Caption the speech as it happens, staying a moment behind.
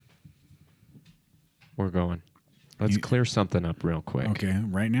we're going. Let's clear something up real quick. Okay,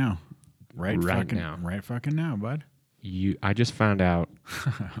 right now. Right fucking now, bud. I just found out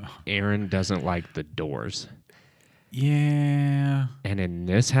Aaron doesn't like the Doors. Yeah. And in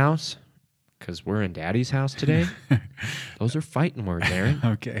this house, because we're in Daddy's house today, those are fighting words, Aaron.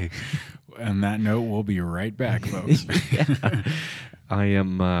 Okay. On that note, we'll be right back, folks. I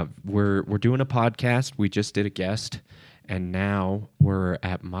am. We're doing a podcast. We just did a guest, and now we're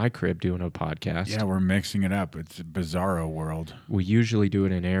at my crib doing a podcast. Yeah, we're mixing it up. It's a bizarro world. We usually do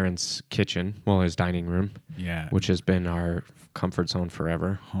it in Aaron's kitchen, well, his dining room. Yeah. Which has been our comfort zone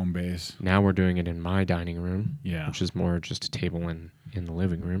forever. Home base. Now we're doing it in my dining room. Yeah. Which is more just a table in the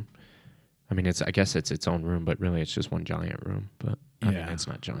living room. I mean, I guess it's its own room, but really it's just one giant room. But I mean, it's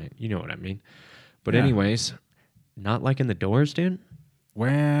not giant. You know what I mean? But anyways, not liking the Doors, dude.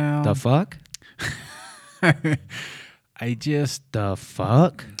 Well, The fuck? The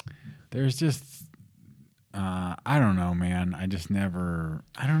fuck? There's just, I don't know, man. I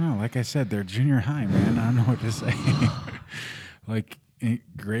don't know. Like I said, they're junior high, man. I don't know what to say. Like,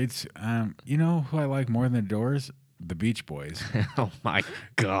 grades, you know who I like more than the Doors? The Beach Boys. Oh my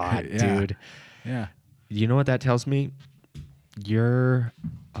God, dude. Yeah. You know what that tells me? You're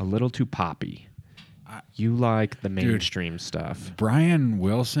a little too poppy. You like the mainstream stuff. Brian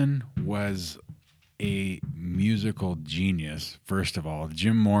Wilson was a musical genius, first of all.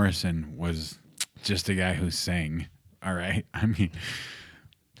 Jim Morrison was just a guy who sang, all right? I mean,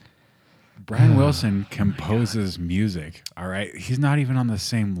 Brian Wilson composes music, all right? He's not even on the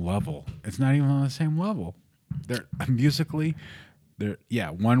same level. It's not even on the same level. They're musically,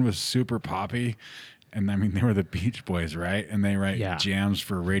 one was super poppy, and I mean they were the Beach Boys, right? And they write jams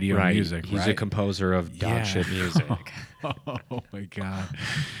for radio music. He's a composer of dog shit music. Oh my God.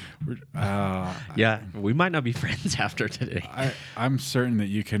 We might not be friends after today. I'm certain that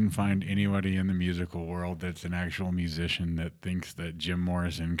you couldn't find anybody in the musical world that's an actual musician that thinks that Jim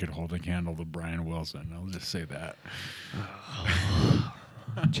Morrison could hold a candle to Brian Wilson. I'll just say that.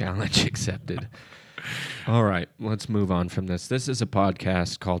 Challenge accepted. All right, let's move on from this. This is a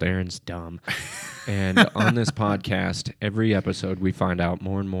podcast called Aaron's Dumb. And on this podcast, every episode we find out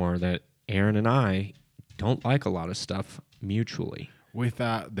more and more that Aaron and I don't like a lot of stuff mutually. We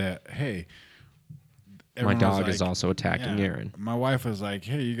thought that, hey... My dog is also attacking Aaron. My wife was like,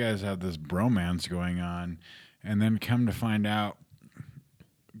 hey, you guys have this bromance going on. And then come to find out,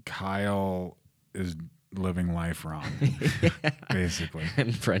 Kyle is living life wrong, basically.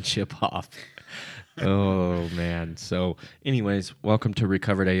 And friendship off. Oh, man. So, anyways, welcome to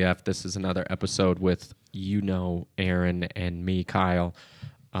Recovered AF. This is another episode with, Aaron and me, Kyle.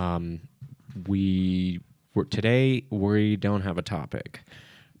 Today, we don't have a topic.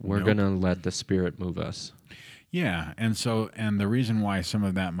 We're going to let the spirit move us. Yeah, and the reason why some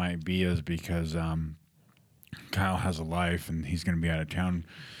of that might be is because Kyle has a life, and he's going to be out of town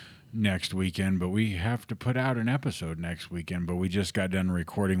next weekend, but we have to put out an episode next weekend. But we just got done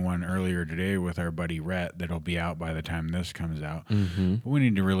recording one earlier today with our buddy Rhett that'll be out by the time this comes out. Mm-hmm. But we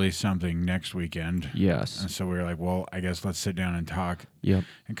need to release something next weekend. Yes. And so we were like, well, I guess let's sit down and talk. Yep.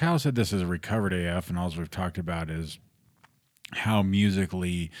 And Kyle said this is a Recovered AF, and all we've talked about is how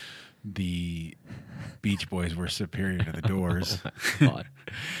musically the Beach Boys were superior to the Doors. Oh my God.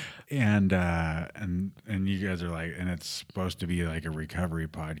 And you guys are like, and it's supposed to be like a recovery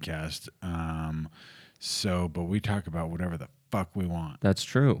podcast. But we talk about whatever the fuck we want. That's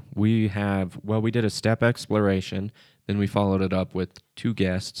true. We did a step exploration, then we followed it up with 2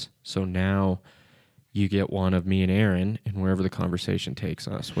 guests. So now you get one of me and Aaron, and wherever the conversation takes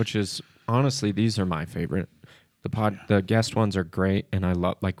us, which is honestly, these are my favorite. The guest ones are great, and I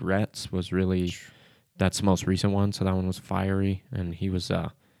love, like Rhett's was really, that's the most recent one. So that one was fiery, and he's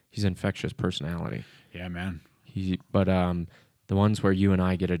infectious personality. Yeah, man. But the ones where you and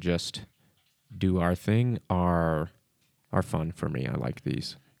I get to just do our thing are fun for me. I like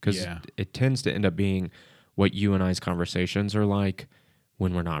these because it tends to end up being what you and I's conversations are like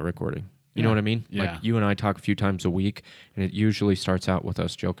when we're not recording. You know what I mean? Yeah. Like you and I talk a few times a week, and it usually starts out with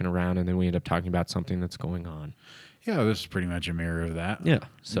us joking around, and then we end up talking about something that's going on. Yeah, this is pretty much a mirror of that. Yeah.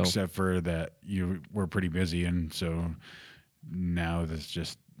 So except for that we're pretty busy, and so now this is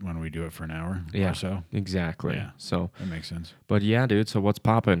just when we do it for an hour or so. Exactly. Yeah. So that makes sense. But yeah, dude. So what's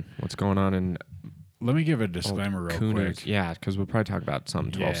popping? What's going on in? Let me give a disclaimer real quick. Yeah, because we'll probably talk about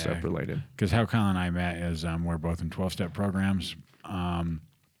something 12-step related. Because how Kyle and I met is we're both in 12-step programs.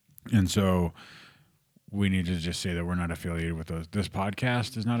 And so we need to just say that we're not affiliated with those. This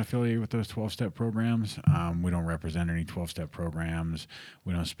podcast is not affiliated with those 12-step programs. We don't represent any 12-step programs.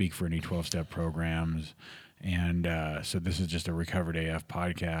 We don't speak for any 12-step programs. And so this is just a Recovered AF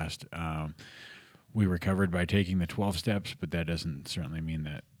podcast. we recovered by taking the 12 steps, but that doesn't certainly mean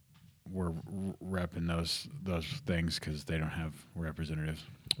that we're repping those things because they don't have representatives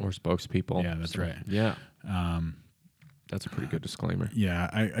or spokespeople. Yeah, that's right. Yeah. That's a pretty good disclaimer. Yeah,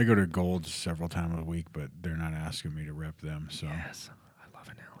 I go to Gold's several times a week, but they're not asking me to rep them. So Yes, I love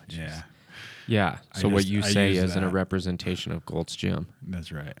analogies. yeah, Yeah. So what you I say use isn't a that. representation of Gold's Gym.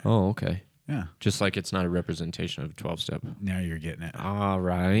 That's right. Oh, okay. Yeah, Just like it's not a representation of 12-step. now you're getting it. All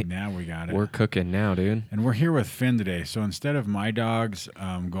right. Now we got it. We're cooking now, dude. And we're here with Finn today. So instead of my dogs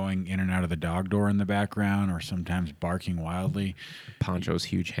going in and out of the dog door in the background or sometimes barking wildly, Poncho's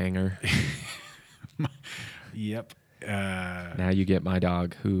huge hanger. yep. Now you get my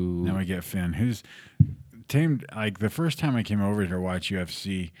dog who... Now we get Finn, who's tamed. Like the first time I came over to watch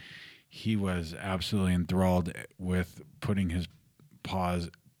UFC, he was absolutely enthralled with putting his paws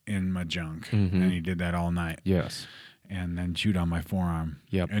in my junk, and he did that all night. Yes. And then chewed on my forearm.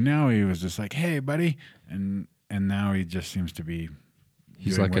 Yep. And now he was just like, "Hey, buddy," and now he just seems to be.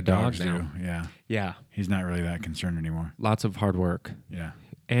 He's doing like a what dog dogs now. do. Yeah. Yeah. He's not really that concerned anymore. Lots of hard work. Yeah.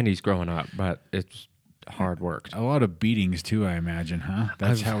 And he's growing up, but it's hard work. A lot of beatings too, I imagine, huh?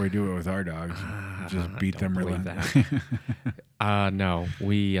 That's how we do it with our dogs. Just beat them don't really. believe No,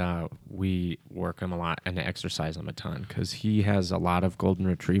 we work him a lot and exercise him a ton because he has a lot of golden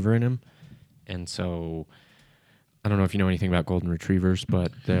retriever in him, and so I don't know if you know anything about golden retrievers,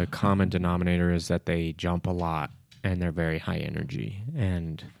 but the common denominator is that they jump a lot and they're very high energy,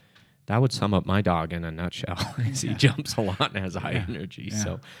 and that would sum up my dog in a nutshell. Is he jumps a lot and has high energy, Yeah.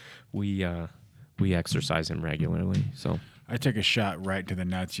 so we exercise him regularly. So I took a shot right to the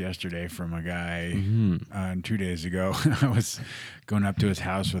nuts yesterday from a guy 2 days ago. I was going up to his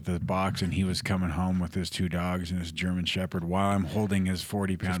house with his box, and he was coming home with his 2 dogs and his German Shepherd while I'm holding his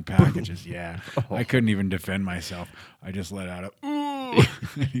 40-pound packages. Yeah. I couldn't even defend myself. I just let out a, ooh.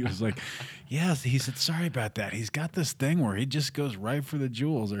 He was like, yes. He said, sorry about that. He's got this thing where he just goes right for the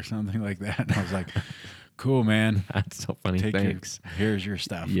jewels or something like that. And I was like, cool, man. that's so funny. Thanks. Here's your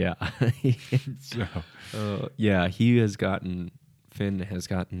stuff. Yeah. So Yeah, Finn has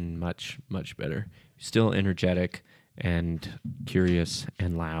gotten much, much better. Still energetic and curious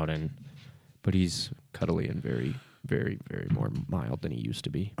and loud, but he's cuddly and very, very, very more mild than he used to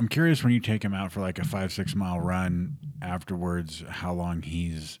be. I'm curious when you take him out for like a 5-6 mile run afterwards, how long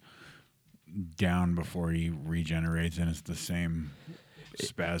he's down before he regenerates and it's the same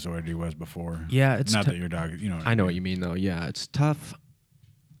spazoid he was before. Yeah, it's not that your dog, you know. I know what you mean, though. Yeah, it's tough.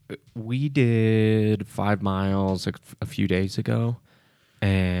 We did 5 miles a few days ago,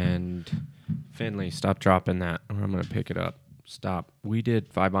 and Finley, stop dropping that, or I'm going to pick it up. Stop. We did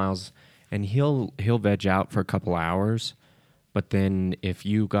 5 miles, and he'll veg out for a couple hours, but then if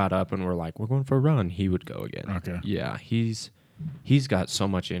you got up and were like, we're going for a run, he would go again. Okay. Yeah, he's got so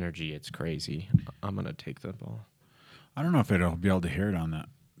much energy, it's crazy. I'm going to take the ball. I don't know if it'll be able to hear it on that.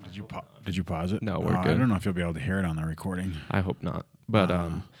 Did you pause it? No, we're I good. don't know if you'll be able to hear it on the recording. I hope not.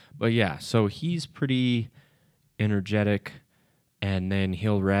 But yeah, so he's pretty energetic, and then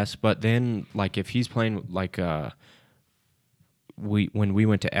he'll rest. But then, like, if he's playing, like, when we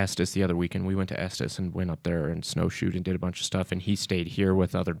went to Estes the other weekend, we went to Estes and went up there and snowshoed and did a bunch of stuff, and he stayed here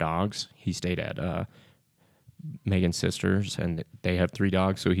with other dogs. He stayed at Megan's sister's, and they have 3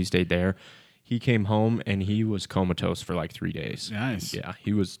 dogs, so he stayed there. He came home, and he was comatose for like 3 days. Nice. Yeah,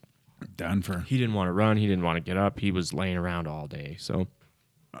 he was Done for. He didn't want to run. He didn't want to get up. He was laying around all day. So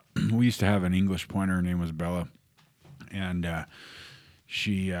We used to have an English pointer. Her name was Bella. And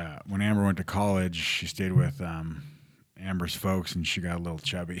she, when Amber went to college, she stayed with Amber's folks, and she got a little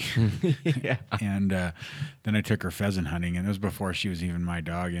chubby. yeah. And then I took her pheasant hunting, and it was before she was even my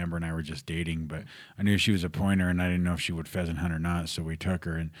dog. Amber and I were just dating, but I knew she was a pointer, and I didn't know if she would pheasant hunt or not, so we took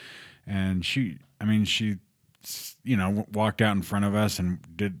her. And she, walked out in front of us, and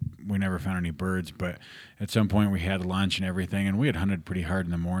we never found any birds, but at some point we had lunch and everything, and we had hunted pretty hard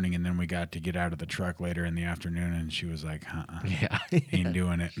in the morning, and then we got to get out of the truck later in the afternoon, and she was like, Yeah. ain't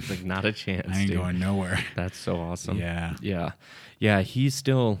doing it. It's like, not a chance. I ain't dude. going nowhere. That's so awesome. Yeah. Yeah. Yeah. He's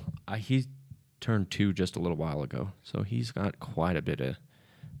still, he turned 2 just a little while ago. So he's got quite a bit of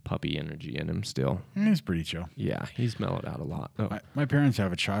puppy energy in him still. He's pretty chill. Yeah. He's mellowed out a lot. Oh, My parents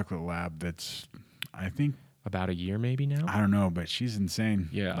have a chocolate lab that's, I think, about a year maybe now. I don't know, but she's insane.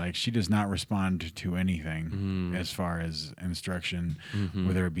 Yeah. Like, she does not respond to anything as far as instruction,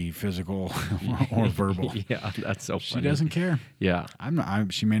 whether it be physical or verbal. Yeah. That's so funny. She doesn't care. Yeah.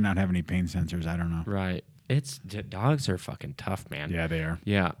 She may not have any pain sensors. I don't know. Right. Dogs are fucking tough, man. Yeah, they are.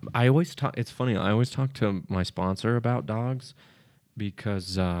 Yeah, I always talk. It's funny. I always talk to my sponsor about dogs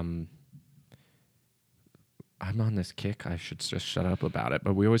because I'm on this kick. I should just shut up about it.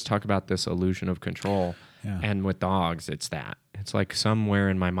 But we always talk about this illusion of control. Yeah. And with dogs, it's that. It's like somewhere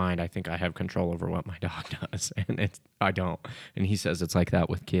in my mind, I think I have control over what my dog does. And I don't. And he says it's like that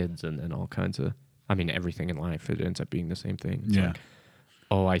with kids and all kinds of, I mean, everything in life, it ends up being the same thing. It's like,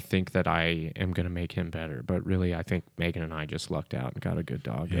 oh, I think that I am going to make him better. But really, I think Megan and I just lucked out and got a good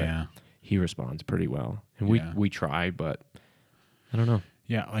dog. Yeah. He responds pretty well. And Yeah. we try, but I don't know.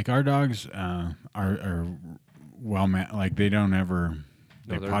 Yeah, like our dogs are well like they don't ever No,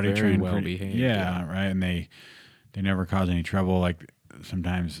 they they're potty very train well pretty, behaved, yeah, yeah. right, and they never cause any trouble. Like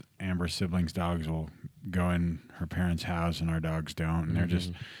sometimes Amber's siblings' dogs will go in her parents' house and our dogs don't, and they're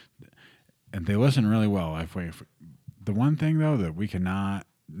just and they listen really well. If the one thing though that we cannot,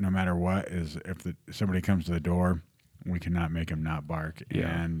 no matter what, is if somebody comes to the door, we cannot make them not bark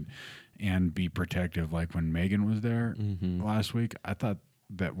and be protective. Like when Megan was there last week, I thought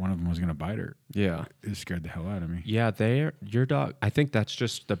that one of them was going to bite her. Yeah. It scared the hell out of me. Yeah, your dog, I think that's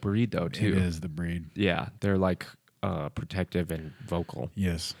just the breed though, too. It is the breed. Yeah, they're like protective and vocal.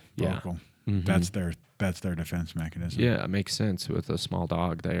 Yes, Yeah. vocal. Mhm. That's their defense mechanism. Yeah, it makes sense. With a small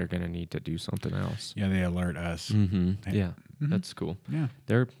dog, they're going to need to do something else. Yeah, they alert us. Yeah, that's cool. Yeah.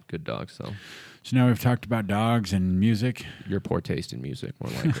 They're good dogs, though. So now we've talked about dogs and music. Your poor taste in music,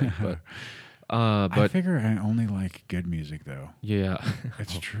 more likely. But I figure I only like good music, though. yeah,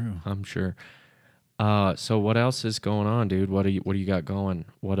 It's true. I'm sure. So what else is going on, dude? What do you got going?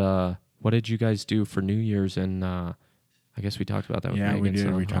 What did you guys do for New Year's? And I guess we talked about that. Yeah, with we Megan,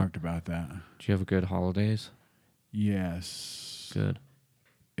 did. so, We talked about that. Did you have a good holidays? Yes. Good.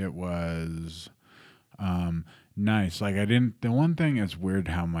 It was nice. Like the one thing is weird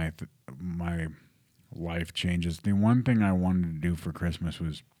how my life changes. The one thing I wanted to do for Christmas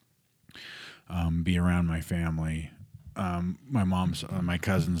was be around my family. My mom's, my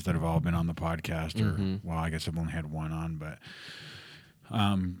cousins that have all been on the podcast, well, I guess I've only had one on, but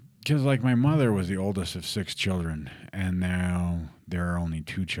because like my mother was the oldest of 6 children, and now there are only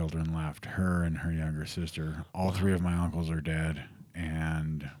 2 children left, her and her younger sister. All 3 of my uncles are dead,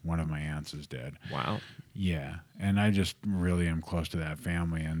 and one of my aunts is dead. Wow. Yeah, and I just really am close to that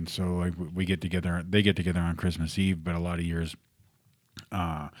family, and so like we get together. They get together on Christmas Eve, but a lot of years,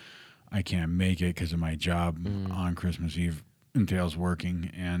 I can't make it because of my job on Christmas Eve entails working.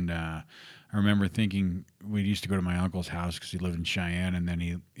 And I remember thinking we used to go to my uncle's house because he lived in Cheyenne, and then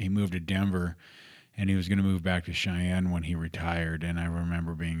he moved to Denver, and he was going to move back to Cheyenne when he retired. And I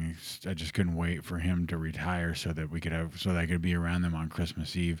remember I just couldn't wait for him to retire so that I could be around them on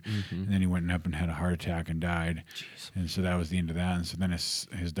Christmas Eve. And then he went up and had a heart attack and died. Jeez. And so that was the end of that. And so then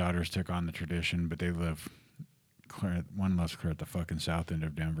his daughters took on the tradition, but they live one lives clear at the fucking south end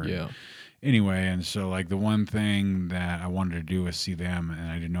of Denver. Yeah. Anyway, and so like the one thing that I wanted to do was see them, and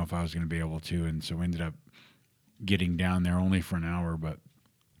I didn't know if I was going to be able to, and so we ended up getting down there only for an hour, but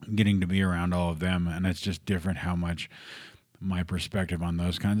getting to be around all of them, and it's just different how much my perspective on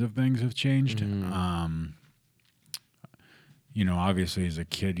those kinds of things have changed. You know, obviously as a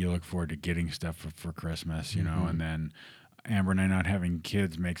kid, you look forward to getting stuff for Christmas, you know, and then Amber and I not having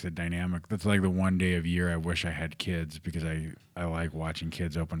kids makes it dynamic. That's like the one day of year I wish I had kids because I like watching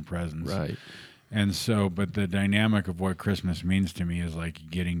kids open presents. Right. And so, but the dynamic of what Christmas means to me is like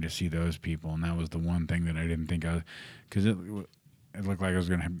getting to see those people. And that was the one thing that I didn't think because it looked like I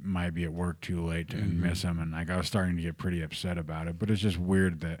was might be at work too late and miss them. And like I was starting to get pretty upset about it. But it's just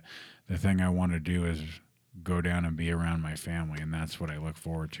weird that the thing I want to do is go down and be around my family. And that's what I look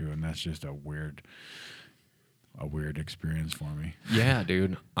forward to. And that's just a weird experience for me. Yeah,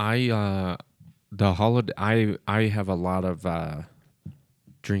 dude. I have a lot of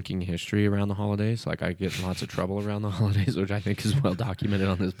drinking history around the holidays. Like I get in lots of trouble around the holidays, which I think is well documented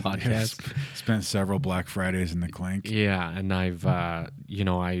on this podcast. Spent several Black Fridays in the clink. Yeah, and I've I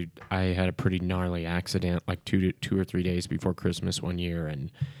had a pretty gnarly accident like two or 3 days before Christmas one year,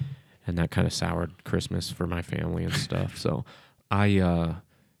 and that kind of soured Christmas for my family and stuff. So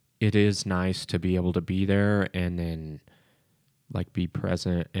it is nice to be able to be there and then like be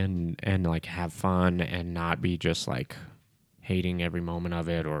present and like have fun and not be just like hating every moment of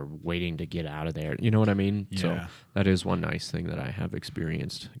it or waiting to get out of there. You know what I mean? Yeah. So that is one nice thing that I have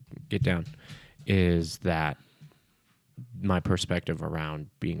experienced. Get down. Is that my perspective around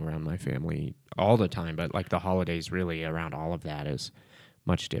being around my family all the time, but like the holidays really around all of that is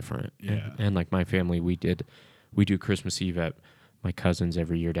much different. Yeah. And like my family, we do Christmas Eve at my cousins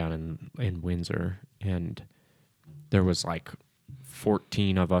every year down in Windsor, and there was like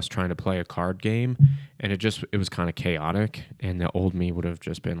 14 of us trying to play a card game, and it was kind of chaotic, and the old me would have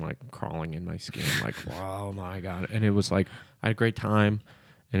just been like crawling in my skin like, oh my God. And it was like I had a great time,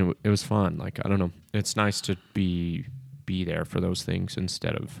 and it was fun. Like, I don't know, it's nice to be there for those things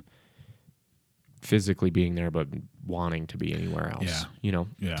instead of physically being there but wanting to be anywhere else. Yeah. You know,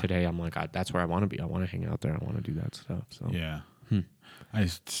 Yeah. today I'm like, that's where I want to be. I want to hang out there. I want to do that stuff. So Yeah. Hmm. I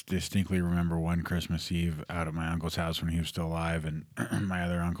distinctly remember one Christmas Eve out at my uncle's house when he was still alive, and my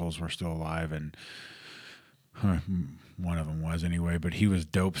other uncles were still alive, and one of them was anyway, but he was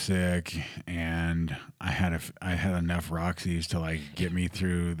dope sick, and I had enough Roxy's to like get me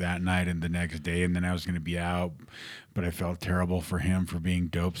through that night and the next day, and then I was going to be out, but I felt terrible for him for being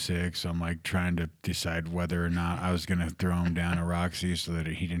dope sick, so I'm like trying to decide whether or not I was going to throw him down a Roxy so that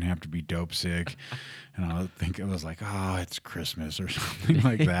he didn't have to be dope sick, and I think it was like, oh, it's Christmas or something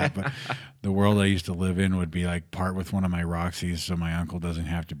like that, but the world I used to live in would be like part with one of my Roxy's so my uncle doesn't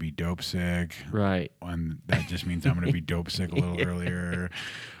have to be dope sick. right. And that just means I'm going to be dope sick a little earlier.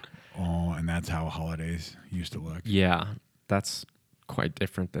 Oh, and that's how holidays used to look. Yeah, that's quite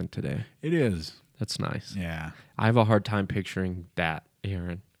different than today. It is. That's nice. Yeah. I have a hard time picturing that,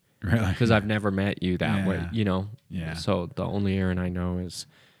 Aaron, Really? because I've never met you that way, Yeah. you know? Yeah. So the only Aaron I know is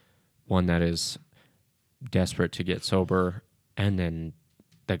one that is desperate to get sober, and then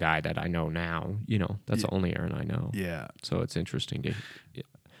the guy that I know now, you know, that's the only Aaron I know. Yeah. So it's interesting to...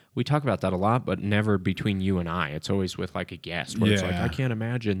 We talk about that a lot, but never between you and I. It's always with like a guest where it's like, Yeah. I can't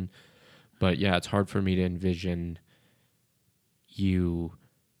imagine. But yeah, it's hard for me to envision you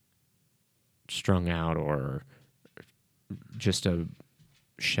strung out or just a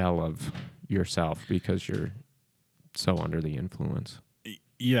shell of yourself because you're so under the influence.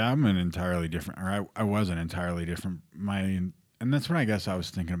 Yeah, I'm an entirely different, or I was an entirely different. And that's what I guess I was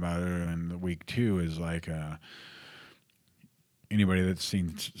thinking about it in the week too, is like anybody that's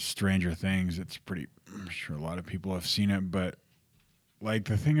seen Stranger Things, I'm sure a lot of people have seen it, but like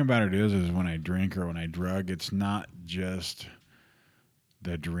the thing about it is when I drink or when I drug, it's not just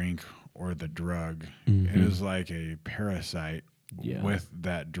the drink or the drug. Mhm. It is like a parasite Yeah. with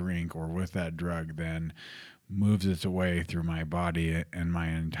that drink or with that drug then moves its way through my body and my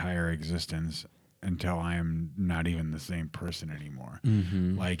entire existence until I am not even the same person anymore.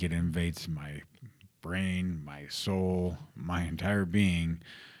 Mm-hmm. Like it invades my brain, my soul, my entire being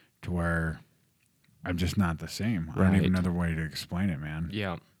to where I'm just not the same. I don't even know another way to explain it, man.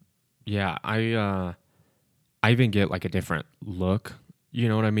 Yeah. Yeah. I even get like a different look. You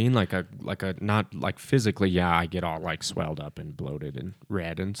know what I mean? Like a not like physically, yeah, I get all like swelled up and bloated and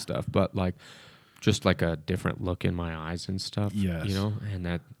red and stuff, but like just like a different look in my eyes and stuff. Yes. You know,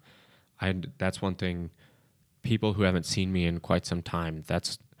 and that's one thing, people who haven't seen me in quite some time,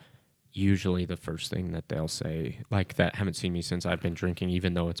 that's usually the first thing that they'll say, like that haven't seen me since I've been drinking,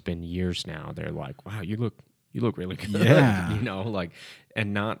 even though it's been years now. They're like, wow, you look really good. Yeah. You know, like,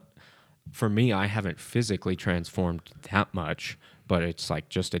 and not for me, I haven't physically transformed that much, but it's like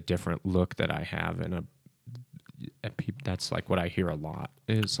just a different look that I have. And that's like what I hear a lot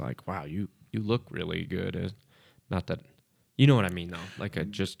is like, wow, you look really good. Not that, you know what I mean though? Like you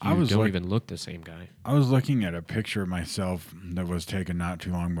don't even look the same guy. I was looking at a picture of myself that was taken not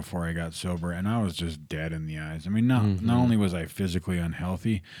too long before I got sober, and I was just dead in the eyes. I mean, not only was I physically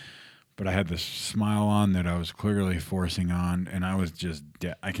unhealthy, but I had this smile on that I was clearly forcing on, and I was just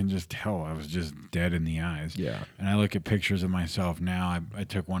dead. I can just tell I was just dead in the eyes. Yeah. And I look at pictures of myself now. I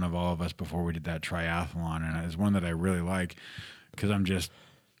took one of all of us before we did that triathlon, and it's one that I really like because I'm just,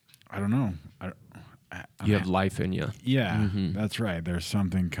 I don't know. You have life in you. Yeah, that's right. There's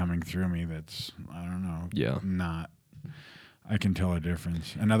something coming through me that's, I don't know. Yeah. I can tell a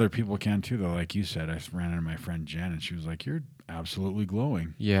difference. And other people can too, though. Like you said, I ran into my friend Jen, and she was like, you're absolutely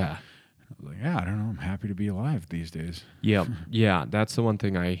glowing. Yeah. I was like, yeah, I don't know. I'm happy to be alive these days. Yeah. Yeah. That's the one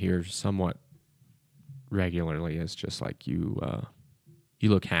thing I hear somewhat regularly is just like you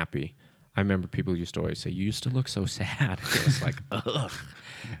look happy. I remember people used to always say, you used to look so sad. It's like, ugh,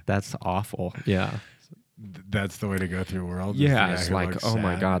 that's awful. Yeah. That's the way to go through the world. Yeah. It's like, oh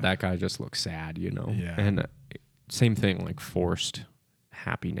my God, that guy just looks sad, you know? Yeah. And same thing, like forced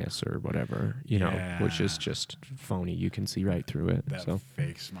happiness or whatever, you know, which is just phony. You can see right through it. That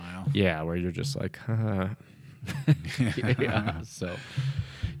fake smile. Yeah, where you're just like, yeah. So,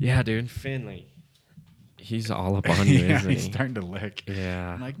 yeah, dude, Finley, he's all up on you, Yeah, isn't he's he? starting to lick.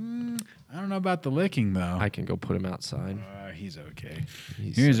 Yeah. I'm like, I don't know about the licking, though. I can go put him outside. He's okay.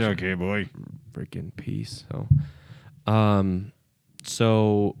 He's such okay, boy. a freaking piece.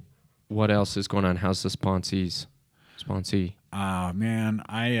 So what else is going on? How's the sponsee? Man,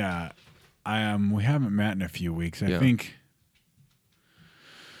 we haven't met in a few weeks. I Yeah. think.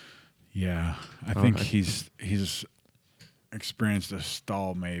 Yeah, I think he's experienced a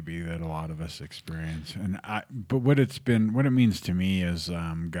stall maybe that a lot of us experience. But what it means to me is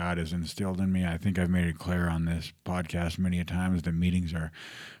God has instilled in me. I think I've made it clear on this podcast many a times that meetings are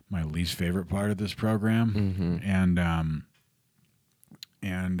my least favorite part of this program, and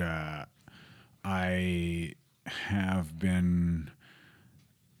I have been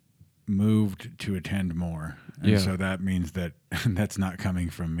moved to attend more. And so that means that that's not coming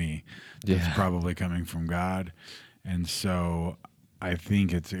from me. It's probably coming from God. And so I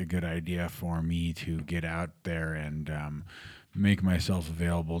think it's a good idea for me to get out there and make myself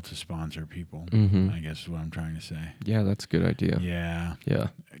available to sponsor people, I guess is what I'm trying to say. Yeah, that's a good idea. Yeah. Yeah.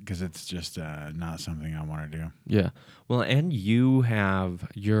 Because it's just not something I want to do. Yeah. Well, and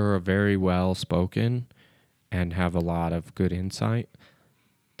you're very well spoken and have a lot of good insight.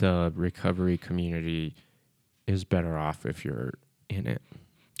 The recovery community is better off if you're in it.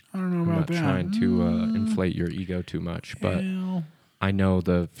 I don't know I'm about not that. trying to inflate your ego too much, but I know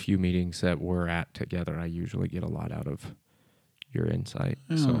the few meetings that we're at together, I usually get a lot out of your insight.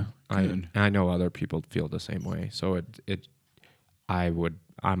 So I know other people feel the same way. So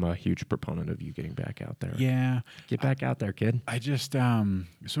I'm a huge proponent of you getting back out there. Yeah. Get back out there, kid. I just so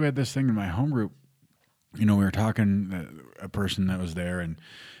we had this thing in my home group. We were talking a person that was there, and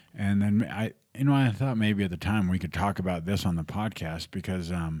then I thought maybe at the time we could talk about this on the podcast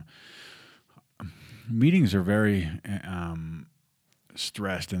because meetings are very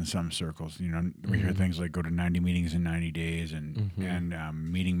stressed in some circles. We hear things like go to 90 meetings in 90 days, and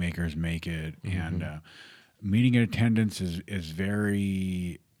meeting makers make it, and meeting attendance is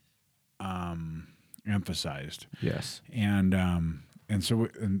very emphasized. Yes. And so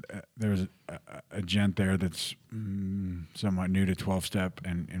there's a gent there that's somewhat new to 12-step,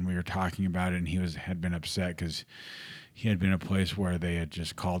 and we were talking about it, and he had been upset because he had been a place where they had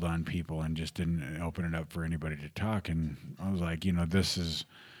just called on people and just didn't open it up for anybody to talk. And I was like, this is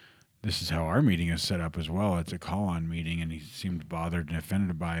how our meeting is set up as well. It's a call-on meeting, and he seemed bothered and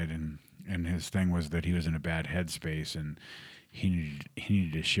offended by it, and his thing was that he was in a bad headspace, and he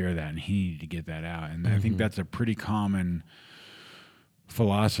needed to share that, and he needed to get that out. And I think that's a pretty common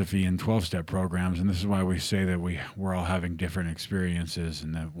philosophy in 12-step programs, and this is why we say that we're all having different experiences,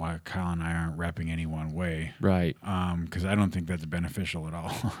 and that why Kyle and I aren't repping any one way, right? Because I don't think that's beneficial at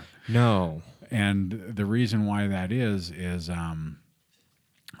all. No. And the reason why that is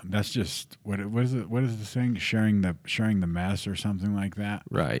that's just what is the saying, sharing the mess or something like that,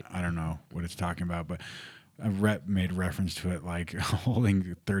 right? I don't know what it's talking about, but a rep made reference to it like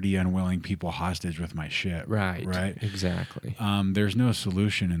holding 30 unwilling people hostage with my shit. Right. Right. Exactly. There's no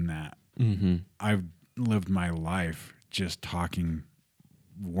solution in that. Mm-hmm. I've lived my life just talking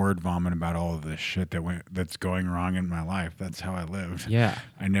word vomit about all of this shit that's going wrong in my life. That's how I lived. Yeah.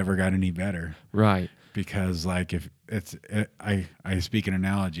 I never got any better. Right. Because like I speak in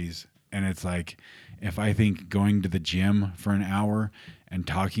analogies, and it's like if I think going to the gym for an hour and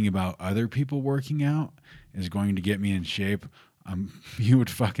talking about other people working out is going to get me in shape, you would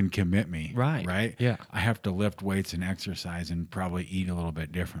fucking commit me. Right. Right? Yeah. I have to lift weights and exercise and probably eat a little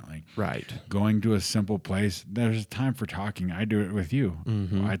bit differently. Right. Going to a simple place, there's a time for talking. I do it with you.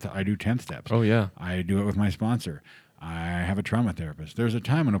 I do 10 steps. Oh, yeah. I do it with my sponsor. I have a trauma therapist. There's a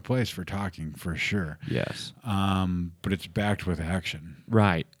time and a place for talking, for sure. Yes. But it's backed with action.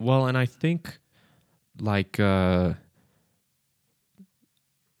 Right. Well, and I think like the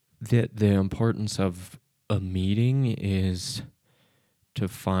importance of a meeting is to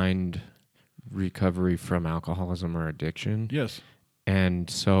find recovery from alcoholism or addiction. Yes. And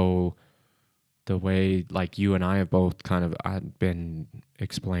so the way like you and I have both kind of been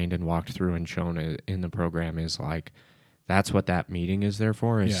explained and walked through and shown in the program is like that's what that meeting is there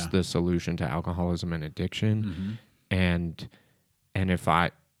for, is the solution to alcoholism and addiction. And if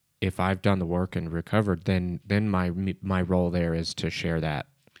I've done the work and recovered, then my role there is to share that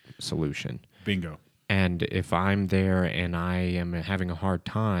solution. Bingo. And if I'm there and I am having a hard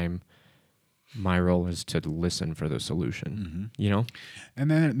time, my role is to listen for the solution,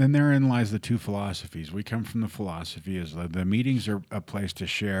 And then therein lies the two philosophies. We come from the philosophy is the meetings are a place to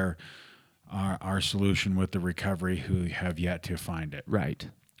share our solution with the recovery who have yet to find it. Right.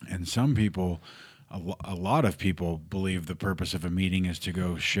 And some people, a lot of people believe the purpose of a meeting is to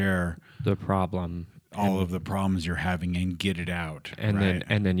go share the problem, all of the problems you're having and get it out. And right?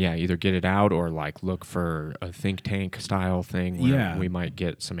 then either get it out or like look for a think tank style thing where we might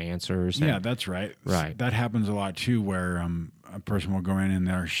get some answers. Yeah, that's right. Right. That happens a lot too, where a person will go in and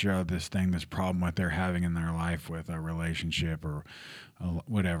they'll share this problem what they're having in their life with a relationship or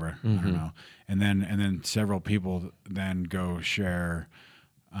whatever. I don't know. And then several people then go share,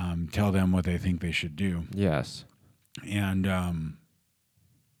 tell them what they think they should do. Yes. and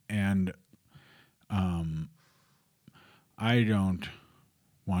and um, I don't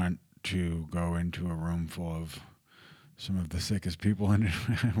want to go into a room full of some of the sickest people in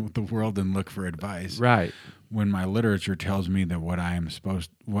the world and look for advice. Right. When my literature tells me that what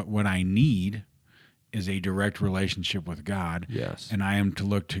I need is a direct relationship with God. Yes. And I am to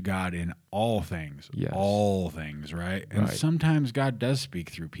look to God in all things. Yes. All things, right? And Right. sometimes God does speak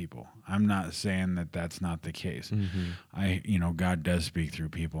through people. I'm not saying that that's not the case. God does speak through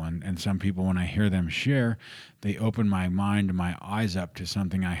people. And some people, when I hear them share, they open my mind and my eyes up to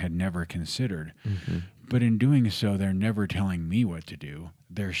something I had never considered. But in doing so, they're never telling me what to do.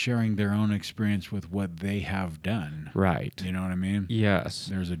 They're sharing their own experience with what they have done. Right. You know what I mean? Yes.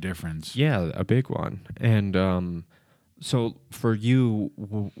 There's a difference. Yeah, a big one. And so for you,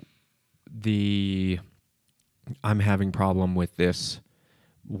 I'm having problem with this.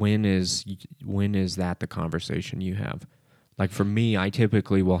 When is that the conversation you have? Like for me, I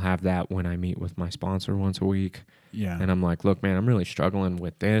typically will have that when I meet with my sponsor once a week. Yeah. And I'm like, look, man, I'm really struggling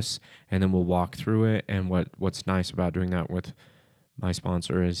with this. And then we'll walk through it. And what's nice about doing that with my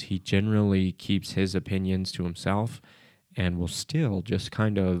sponsor is he generally keeps his opinions to himself and will still just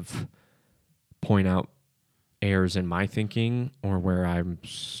kind of point out errors in my thinking or where I'm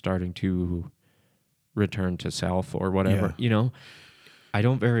starting to return to self or whatever. Yeah. I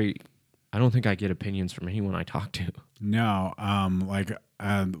don't think I get opinions from anyone I talk to. No,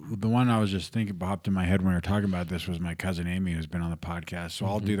 the one I was just thinking popped in my head when we were talking about this was my cousin Amy, who's been on the podcast. So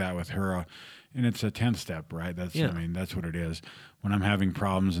I'll do that with her, and it's a 10 step, right? That's what it is. When I'm having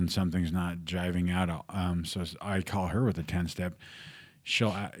problems and something's not jiving out, so I call her with a 10 step.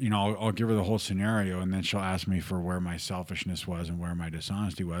 She'll, I'll give her the whole scenario, and then she'll ask me for where my selfishness was and where my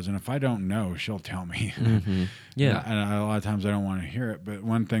dishonesty was. And if I don't know, she'll tell me. Yeah. And a lot of times I don't want to hear it. But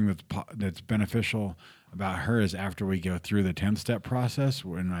one thing that's beneficial about her is after we go through the 10-step process,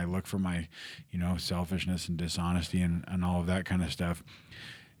 when I look for my, selfishness and dishonesty and all of that kind of stuff,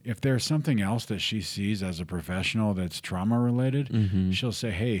 if there's something else that she sees as a professional that's trauma related, she'll say,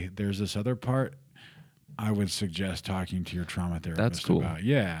 hey, there's this other part I would suggest talking to your trauma therapist That's cool. about.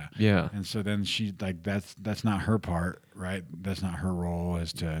 Yeah. Yeah. And so then she that's not her part, right? That's not her role,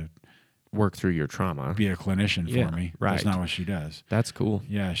 is to Work through your trauma. be a clinician Yeah, for me. right. That's not what she does. That's cool.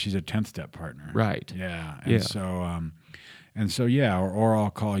 Yeah, she's a 10-step partner. Right. Yeah. Yeah. And so yeah, or I'll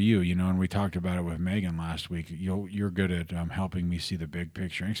call you, and we talked about it with Megan last week. You're good at helping me see the big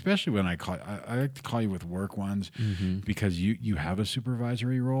picture, and especially when I like to call you with work ones because you have a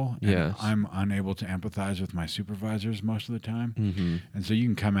supervisory role. And Yes. I'm unable to empathize with my supervisors most of the time, and so you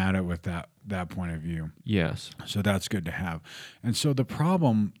can come at it with that point of view. Yes. So that's good to have. And so the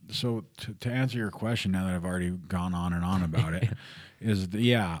problem, to answer your question now that I've already gone on and on about it, is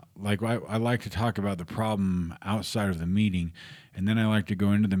I like to talk about the problem outside of the meeting, and then I like to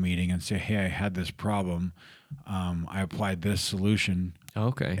go into the meeting and say, hey, I had this problem. I applied this solution.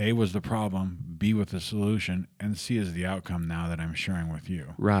 Okay. A was the problem, B was the solution, and C is the outcome now that I'm sharing with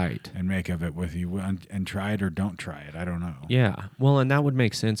you. Right. And make of it with you, and try it or don't try it. I don't know. Yeah. Well, and that would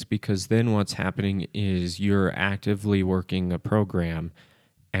make sense because then what's happening is you're actively working a program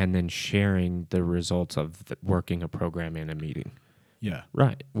and then sharing the results of working a program in a meeting. Yeah.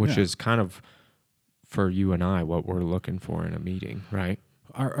 Right. Which Yeah. is kind of, for you and I, what we're looking for in a meeting, right?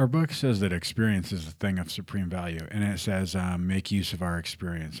 Our book says that experience is a thing of supreme value, and it says make use of our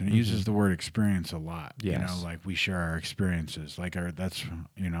experience, and it uses the word experience a lot. Yes. Like we share our experiences, right?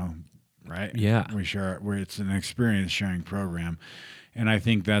 Yeah. We share where it's an experience sharing program, and I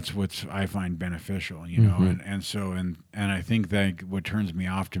think that's what I find beneficial, and I think that what turns me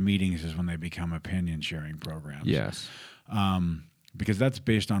off to meetings is when they become opinion sharing programs. Yes. Because that's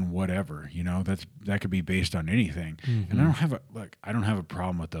based on whatever, that could be based on anything. And I don't have a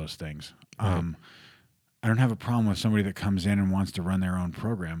problem with those things. Right. I don't have a problem with somebody that comes in and wants to run their own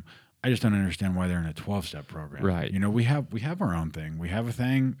program. I just don't understand why they're in a 12-step program. Right. We have our own thing. We have a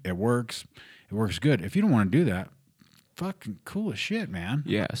thing. It works. It works good. If you don't want to do that, fucking cool as shit, man.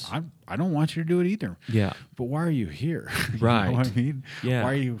 Yes. I don't want you to do it either. Yeah. But why are you here? Right. You know what I mean? Yeah.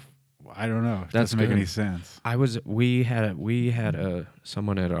 Why are you? I don't know. It That's doesn't make good. any sense. We had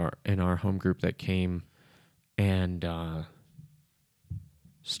someone in our home group that came and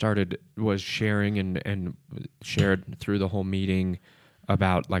was sharing and shared through the whole meeting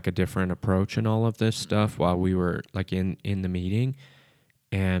about like a different approach and all of this stuff while we were like in the meeting,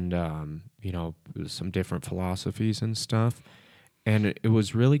 and some different philosophies and stuff. And it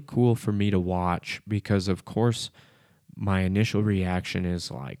was really cool for me to watch because, of course, my initial reaction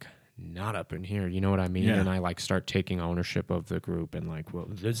is like, not up in here, you know what I mean? Yeah. And I like start taking ownership of the group and like, well,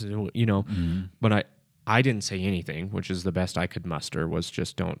 this is, but I didn't say anything, which is the best I could muster, was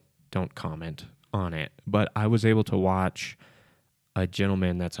just don't comment on it. But I was able to watch a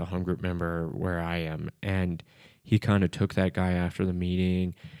gentleman that's a home group member where I am, and he kind of took that guy after the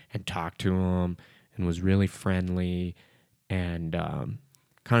meeting and talked to him and was really friendly and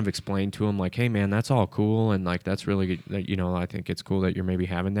kind of explained to him like, hey man, that's all cool and like that's really good, you know, I think it's cool that you're maybe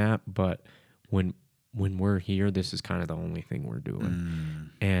having that, but when we're here, this is kind of the only thing we're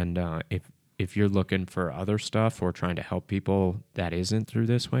doing. And if you're looking for other stuff or trying to help people that isn't through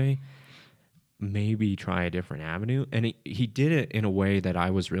this way, maybe try a different avenue. And he did it in a way that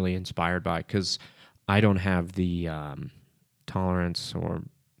I was really inspired by, because I don't have the tolerance or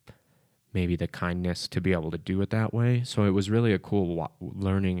maybe the kindness to be able to do it that way. So it was really a cool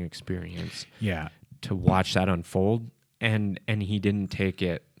learning experience. Yeah. To watch that unfold, and he didn't take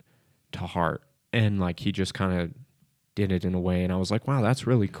it to heart, and like he just kind of did it in a way, and I was like, wow, that's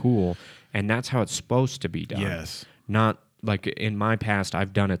really cool, and that's how it's supposed to be done. Yes. Not like in my past,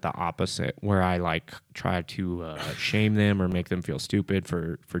 I've done it the opposite, where I like try to shame them or make them feel stupid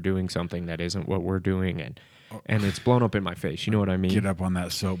for doing something that isn't what we're doing, and it's blown up in my face. You know what I mean? Get up on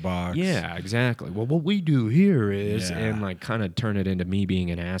that soapbox. Yeah, exactly. Well, what we do here is, Yeah. and like kind of turn it into me being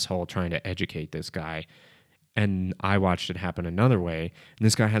an asshole trying to educate this guy. And I watched it happen another way. And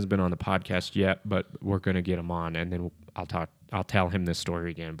this guy hasn't been on the podcast yet, but we're going to get him on, and then I'll tell him this story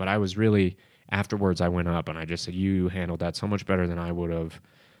again. But I was really, afterwards I went up and I just said, you handled that so much better than I would have.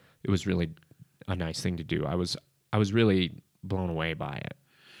 It was really a nice thing to do. I was really blown away by it.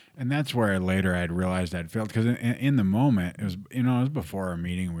 And that's where later I'd realized I'd failed, because in the moment, it was, it was before our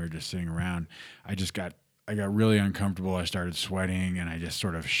meeting. We were just sitting around. I got really uncomfortable. I started sweating and I just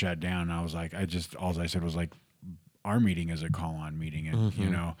sort of shut down. I was like, all I said was like, our meeting is a call-on meeting, and you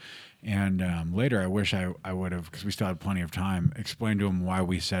know, and later I wish I would have, because we still had plenty of time, explained to him why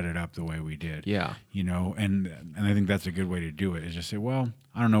we set it up the way we did. Yeah. You know, and I think that's a good way to do it, is just say, well,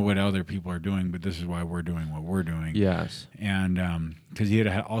 I don't know what other people are doing, but this is why we're doing what we're doing. Yes. And because he had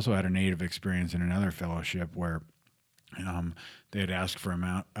also had a native experience in another fellowship where they had asked for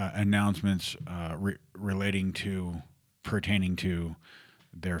announcements pertaining to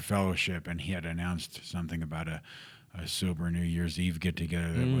their fellowship, and he had announced something about a sober New Year's Eve get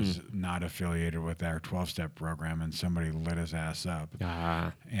together that was not affiliated with our 12-step program, and somebody lit his ass up.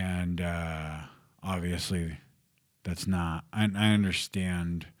 And obviously that's not, I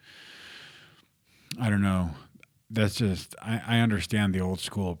understand. I don't know. That's just, I understand the old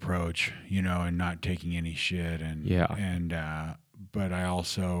school approach, you know, and not taking any shit, but I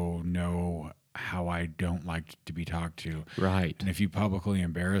also know how I don't like to be talked to. Right. And if you publicly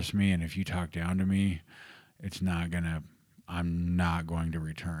embarrass me and if you talk down to me, I'm not going to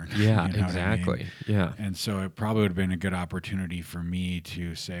return. Yeah, You know exactly. what I mean? Yeah. And so it probably would have been a good opportunity for me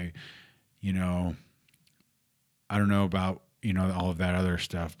to say, you know, I don't know about, you know, all of that other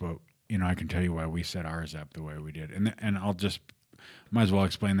stuff, but, you know, I can tell you why we set ours up the way we did. And I'll just, might as well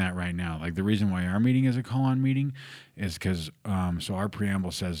explain that right now. Like, the reason why our meeting is a call-on meeting is because, so our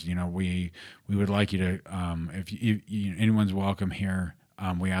preamble says, you know, we would like you to, if anyone's welcome here,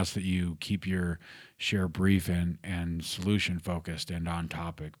 we ask that you keep your share brief and solution focused and on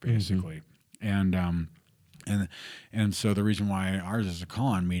topic, basically. And so the reason why ours is a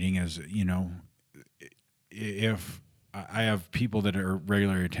call-on meeting is, you know, if I have people that are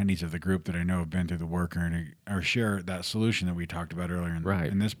regular attendees of the group that I know have been through the work or share that solution that we talked about earlier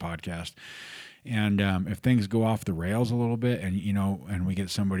in this podcast. And if things go off the rails a little bit, and you know, and we get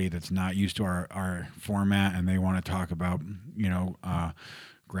somebody that's not used to our format, and they want to talk about, you know,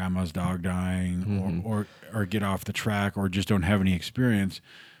 grandma's dog dying, or get off the track, or just don't have any experience,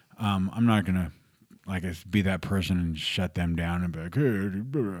 I'm not gonna be that person and shut them down and be like,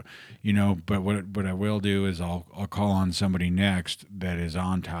 hey, you know. But what I will do is I'll call on somebody next that is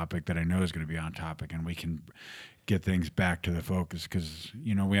on topic, that I know is going to be on topic, and we can get things back to the focus, because,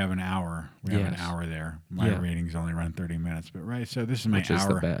 you know, we have an hour. We have an hour there. My readings only run 30 minutes, but right. So this is my Which hour. is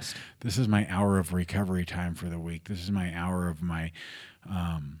the best. This is my hour of recovery time for the week. This is my hour of my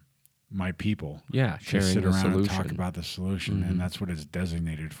people. Yeah, sharing sit the around solution. and talk about the solution, and that's what it's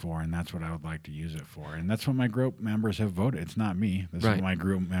designated for, and that's what I would like to use it for, and that's what my group members have voted. It's not me. That's what my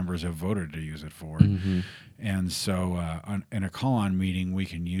group members have voted to use it for. And so in a call-on meeting, we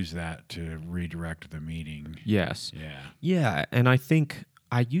can use that to redirect the meeting. Yes. Yeah. Yeah, and I think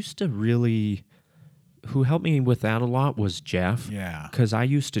I used to really, who helped me with that a lot was Jeff. Yeah. Because I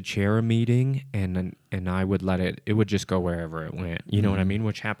used to chair a meeting, and I would let it would just go wherever it went. You know what I mean?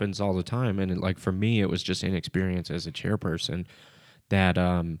 Which happens all the time. And like for me, it was just inexperience as a chairperson that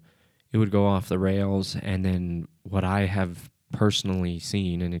it would go off the rails. And then what I have personally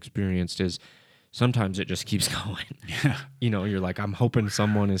seen and experienced is sometimes it just keeps going. Yeah. You're like, I'm hoping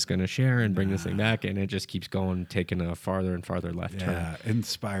someone is going to share and bring this thing back, and it just keeps going, taking a farther and farther left turn. Yeah,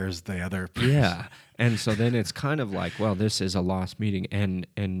 inspires the other person. Yeah. And so then it's kind of like, well, this is a lost meeting.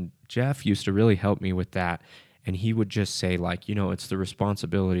 And Jeff used to really help me with that. And he would just say, like, it's the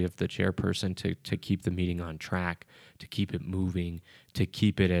responsibility of the chairperson to keep the meeting on track, to keep it moving, to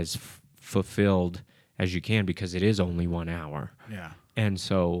keep it as fulfilled as you can, because it is only 1 hour. Yeah. And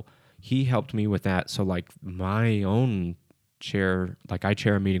so he helped me with that. So like my own chair, like I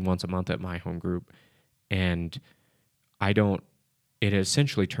chair a meeting once a month at my home group, and it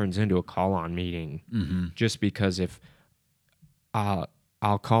essentially turns into a call-on meeting, just because if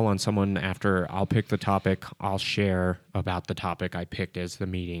I'll call on someone after, I'll pick the topic, I'll share about the topic I picked as the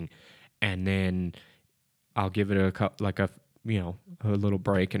meeting, and then I'll give it a little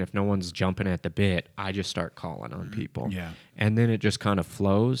break, and if no one's jumping at the bit, I just start calling on people. Yeah. And then it just kind of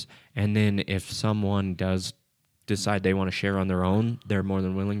flows, and then if someone does decide they want to share on their own, they're more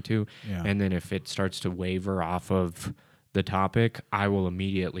than willing to. Yeah. And then if it starts to waver off of the topic, I will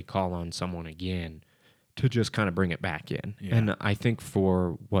immediately call on someone again to just kind of bring it back in. Yeah. And I think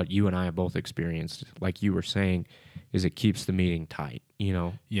for what you and I have both experienced, like you were saying, is it keeps the meeting tight,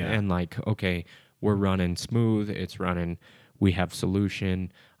 Yeah. And like, okay, we're running smooth, it's running, we have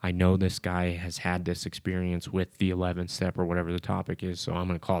solution. I know this guy has had this experience with the 11th step or whatever the topic is, so I'm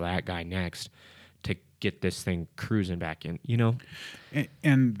going to call that guy next to get this thing cruising back in,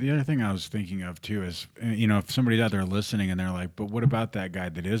 And the other thing I was thinking of too is, if somebody's out there listening and they're like, but what about that guy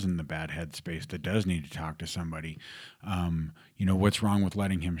that is in the bad headspace that does need to talk to somebody? What's wrong with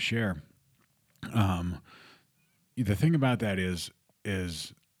letting him share? The thing about that is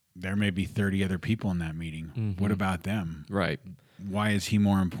there may be 30 other people in that meeting. Mm-hmm. What about them? Right. Why is he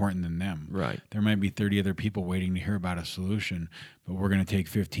more important than them? Right. There might be 30 other people waiting to hear about a solution, but we're going to take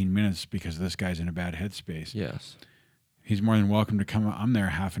 15 minutes because this guy's in a bad headspace. Yes. He's more than welcome to come. I'm there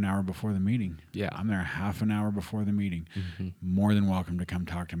half an hour before the meeting. Yeah. I'm there half an hour before the meeting. Mm-hmm. More than welcome to come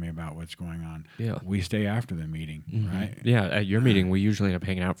talk to me about what's going on. Yeah. We stay after the meeting, right? Yeah, at your meeting, we usually end up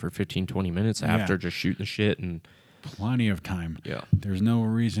hanging out for 15, 20 minutes after, just shooting the shit. And plenty of time. Yeah. There's no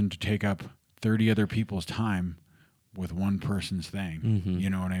reason to take up 30 other people's time with one person's thing. Mm-hmm. You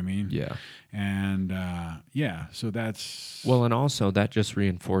know what I mean? Yeah. And so that's... Well, and also that just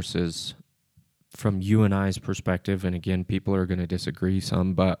reinforces from you and I's perspective, and again, people are going to disagree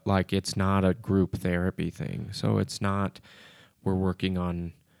some, but like it's not a group therapy thing. So it's not we're working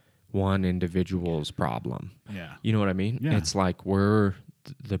on one individual's problem. Yeah. You know what I mean? Yeah. It's like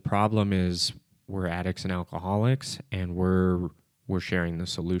the problem is we're addicts and alcoholics, and we're sharing the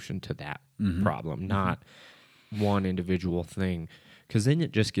solution to that problem, not one individual thing. Because then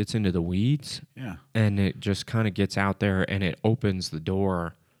it just gets into the weeds, and it just kind of gets out there, and it opens the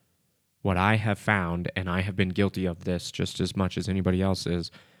door. What I have found, and I have been guilty of this just as much as anybody else is,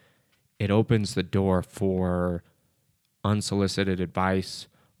 it opens the door for unsolicited advice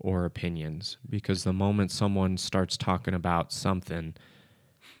or opinions. Because the moment someone starts talking about something,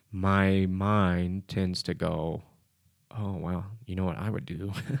 my mind tends to go, oh, well, you know what I would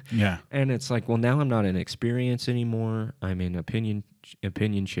do? Yeah. And it's like, well, now I'm not in experience anymore. I'm in opinion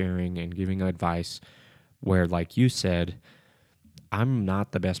sharing and giving advice where, like you said, I'm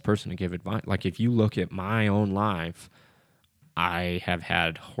not the best person to give advice. Like, if you look at my own life, I have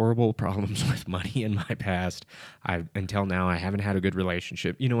had horrible problems with money in my past. Until now, I haven't had a good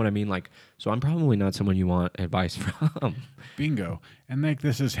relationship. You know what I mean? Like, so I'm probably not someone you want advice from. Bingo. And like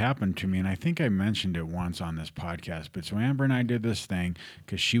this has happened to me, and I think I mentioned it once on this podcast, but so Amber and I did this thing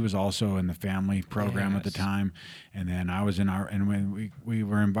because she was also in the family program at the time, and then I was and when we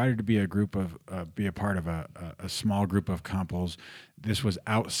were invited to be be a part of a small group of couples. This was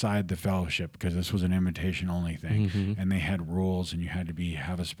outside the fellowship because this was an invitation only thing, and they had rules, and you had to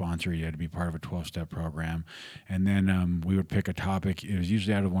have a sponsor, you had to be part of a 12-step program, and then we would pick a topic. It was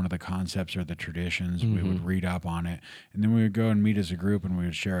usually out of one of the concepts or the traditions. We would read up on it, and then we would go and meet as a group, and we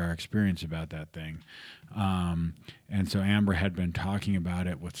would share our experience about that thing. And so Amber had been talking about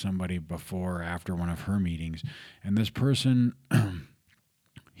it with somebody before or after one of her meetings, and this person.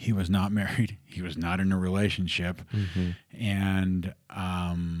 He was not married. He was not in a relationship. And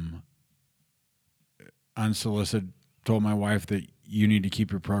unsolicited told my wife that you need to keep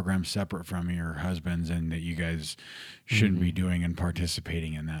your program separate from your husband's and that you guys shouldn't be doing and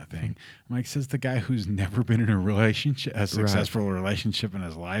participating in that thing. I'm like, says the guy who's never been in a relationship, a successful relationship in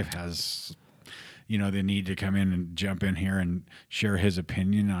his life has... the need to come in and jump in here and share his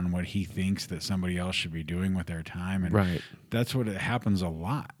opinion on what he thinks that somebody else should be doing with their time. And that's what it happens a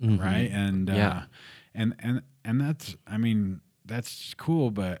lot. Right. And, and that's, I mean, that's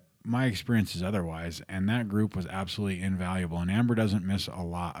cool, but my experience is otherwise, and that group was absolutely invaluable. And Amber doesn't miss a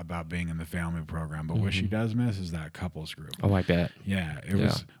lot about being in the family program, but what she does miss is that couples group. Oh, I bet. Yeah, it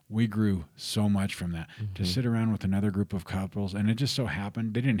was. We grew so much from that. To sit around with another group of couples, and it just so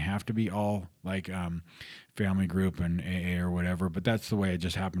happened they didn't have to be all like family group and AA or whatever, but that's the way it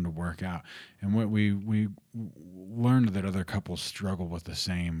just happened to work out. And what we learned that other couples struggle with the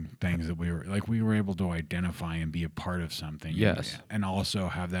same things that we were able to identify and be a part of something. Yes. and also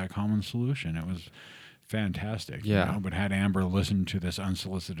have that common solution. It was fantastic. Yeah. But had Amber listened to this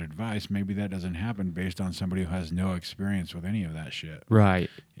unsolicited advice, maybe that doesn't happen based on somebody who has no experience with any of that shit. Right.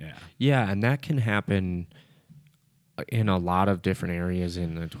 Yeah. Yeah, and that can happen in a lot of different areas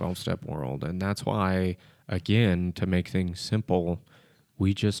in the 12-step world. And that's why, again, to make things simple,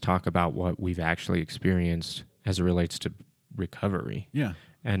 we just talk about what we've actually experienced as it relates to recovery. Yeah.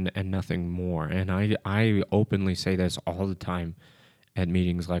 And nothing more. And I openly say this all the time at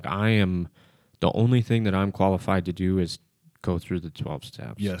meetings. Like, the only thing that I'm qualified to do is go through the 12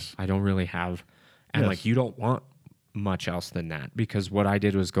 steps. Yes. I don't really have, and like, you don't want much else than that, because what I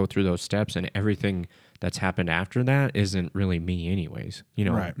did was go through those steps, and everything that's happened after that isn't really me anyways.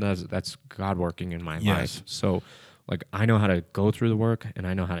 Right. That's God working in my life. So like, I know how to go through the work, and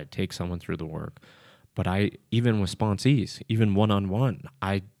I know how to take someone through the work. But even with sponsees, even one-on-one,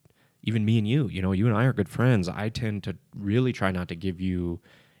 even me and you and I are good friends. I tend to really try not to give you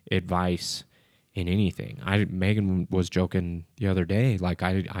advice in anything. Megan was joking the other day, like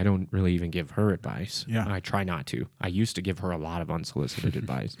I don't really even give her advice. Yeah. I try not to. I used to give her a lot of unsolicited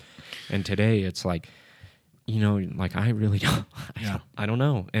advice. And today it's like, like, I really don't, I don't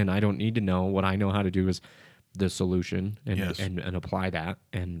know. And I don't need to know. What I know how to do is the solution and apply that.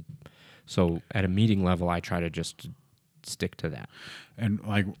 And so at a meeting level, I try to just stick to that. And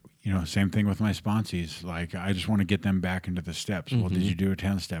like, same thing with my sponsees. Like, I just want to get them back into the steps. Well, did you do a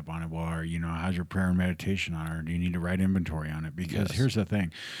 10-step on it? Well, or, how's your prayer and meditation on it? Or do you need to write inventory on it? Because here's the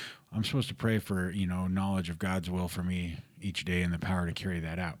thing. I'm supposed to pray for, knowledge of God's will for me each day and the power to carry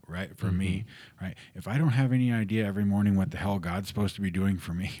that out, right? For me, right? If I don't have any idea every morning what the hell God's supposed to be doing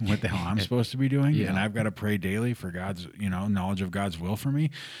for me, what the hell I'm supposed to be doing, and I've got to pray daily for God's, knowledge of God's will for me,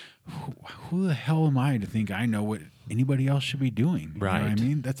 who the hell am I to think I know what anybody else should be doing? Right. You know what I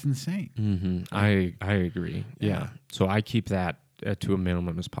mean? That's insane. Mm-hmm. I agree. Yeah. So I keep that to a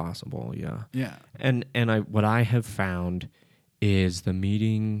minimum as possible. Yeah. Yeah. And what I have found is the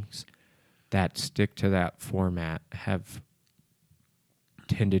meetings that stick to that format have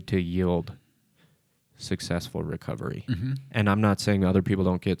tended to yield successful recovery. And I'm not saying other people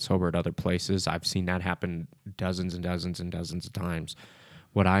don't get sober at other places. I've seen that happen dozens and dozens and dozens of times.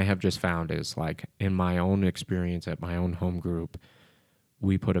 What I have just found is, like, in my own experience at my own home group,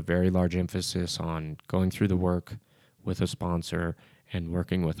 we put a very large emphasis on going through the work with a sponsor and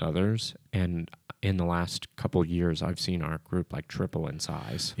working with others. And in the last couple of years, I've seen our group like triple in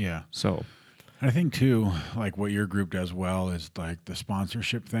size. Yeah. So I think too, like, what your group does well is like the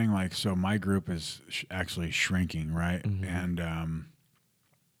sponsorship thing. Like, so my group is actually shrinking, right? And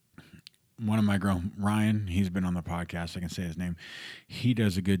one of my Ryan, he's been on the podcast, I can say his name. He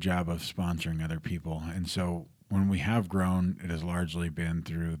does a good job of sponsoring other people. And so when we have grown, it has largely been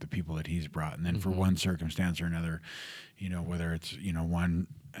through the people that he's brought. And then for one circumstance or another, whether it's, one,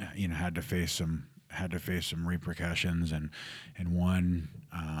 had to face some repercussions, and one,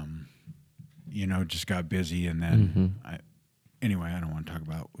 just got busy. And then anyway, I don't want to talk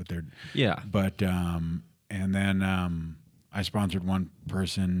about what they're, but, and then, I sponsored one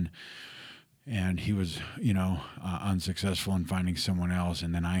person, and he was, unsuccessful in finding someone else.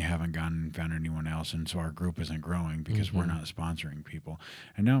 And then I haven't gone and found anyone else. And so our group isn't growing because we're not sponsoring people.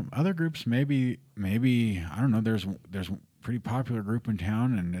 And now other groups, maybe, I don't know, there's a pretty popular group in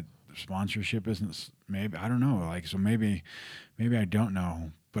town, and sponsorship isn't, maybe, I don't know. Like, so maybe I don't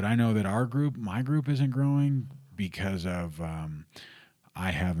know, but I know that my group isn't growing because of,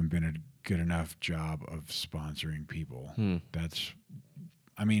 I haven't been a good enough job of sponsoring people.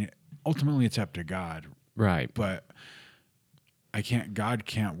 Ultimately it's up to God. right. But God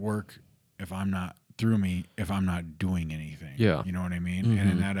can't work if I'm not doing anything. Yeah. You know what I mean? And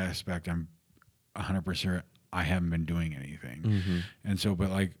in that aspect, I'm 100%, I haven't been doing anything. And so, but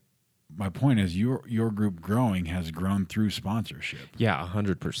like, my point is your group growing has grown through sponsorship. Yeah,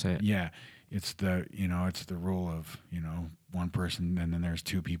 100%. Yeah. It's the rule of, one person, and then there's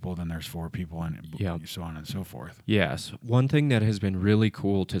two people, then there's four people, and so on and so forth. Yes. One thing that has been really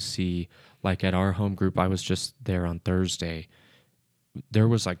cool to see, like at our home group, I was just there on Thursday. There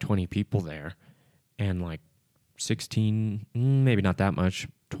was like 20 people there, and like 16, maybe not that much,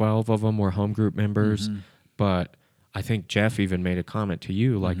 12 of them were home group members, but I think Jeff even made a comment to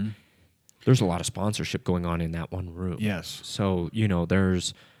you, like, there's a lot of sponsorship going on in that one room. Yes. So,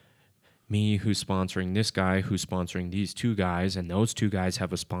 there's me who's sponsoring this guy who's sponsoring these two guys, and those two guys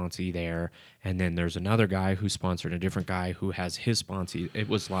have a sponsee there. And then there's another guy who's sponsored a different guy who has his sponsee. It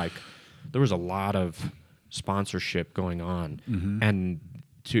was like there was a lot of sponsorship going on. And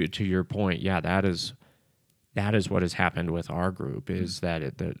to your point, yeah, that is what has happened with our group is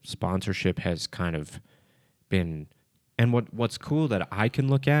that the sponsorship has kind of been. And what's cool that I can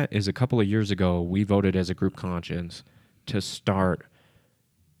look at is a couple of years ago, we voted as a group conscience to start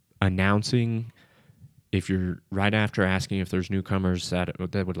announcing, if you're right after asking if there's newcomers that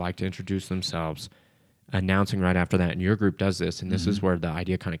would like to introduce themselves, announcing right after that. And your group does this, and this is where the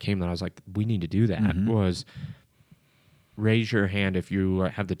idea kind of came that I was like, we need to do that, was raise your hand if you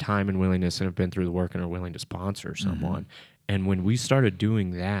have the time and willingness and have been through the work and are willing to sponsor someone. And when we started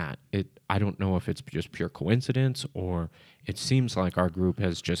doing that, I don't know if it's just pure coincidence or it seems like our group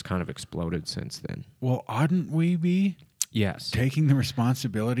has just kind of exploded since then. Well, oughtn't we be Yes. taking the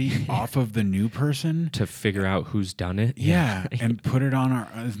responsibility off of the new person? To figure out who's done it. Yeah, and put it on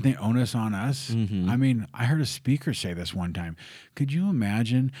the onus on us. I mean, I heard a speaker say this one time. Could you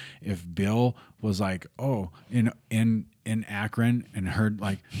imagine if Bill was like, oh, in Akron and heard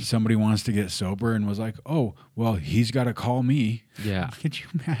like somebody wants to get sober and was like, oh, well, he's got to call me. Yeah. Could you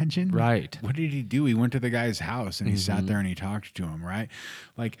imagine? Right. What did he do? He went to the guy's house and he sat there and he talked to him, right?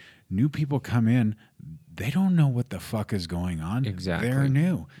 Like new people come in, they don't know what the fuck is going on. Exactly. They're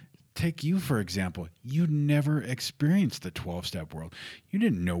new. Take you, for example. You never experienced the 12-step world. You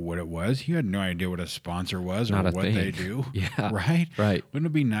didn't know what it was. You had no idea what a sponsor was or Not a what thing. they do. Yeah. Right? Right. Wouldn't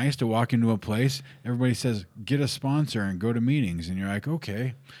it be nice to walk into a place, everybody says, get a sponsor and go to meetings, and you're like,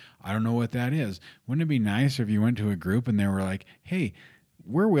 okay, I don't know what that is. Wouldn't it be nice if you went to a group and they were like, hey,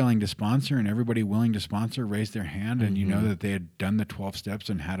 we're willing to sponsor, and everybody willing to sponsor raised their hand, and you know that they had done the 12 steps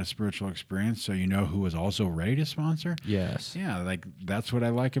and had a spiritual experience, so you know who was also ready to sponsor? Yes. Yeah, like that's what I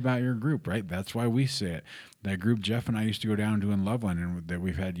like about your group, right? That's why we say it. That group Jeff and I used to go down to in Loveland, and that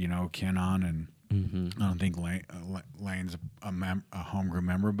we've had, Ken on, and I don't think Lane's a home group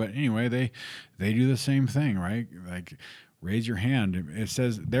member, but anyway, they do the same thing, right? Like, raise your hand. It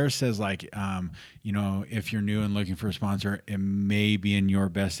says like, if you're new and looking for a sponsor, it may be in your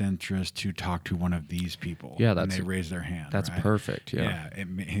best interest to talk to one of these people. Yeah, and they raise their hand. That's right? perfect. Yeah.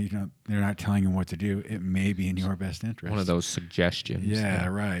 They're not telling you what to do. It may be in your best interest. One of those suggestions. Yeah,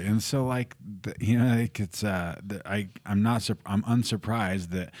 right. And so, like, it's I'm unsurprised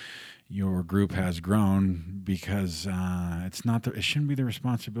that your group has grown because it shouldn't be the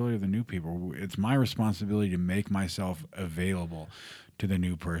responsibility of the new people. It's my responsibility to make myself available to the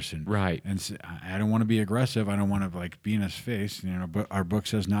new person. Right. And so I don't want to be aggressive. I don't want to like be in his face. But our book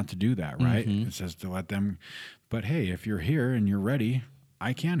says not to do that, right? It says to let them. But hey, if you're here and you're ready,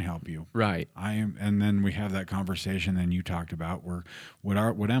 I can help you. Right. I am, and then we have that conversation. Then you talked about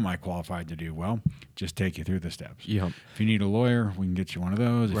what am I qualified to do? Well, just take you through the steps. Yep. If you need a lawyer, we can get you one of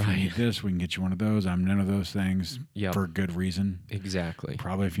those. If Right. you need this, we can get you one of those. I'm none of those things for good reason. Exactly.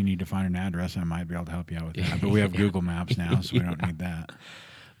 Probably if you need to find an address, I might be able to help you out with that. But we have Google Maps now, so we don't need that.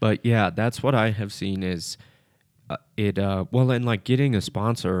 But yeah, that's what I have seen is and like getting a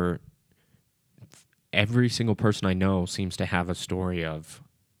sponsor, every single person I know seems to have a story of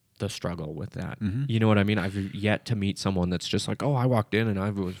the struggle with that. You know what I mean? I've yet to meet someone that's just like, oh, I walked in and I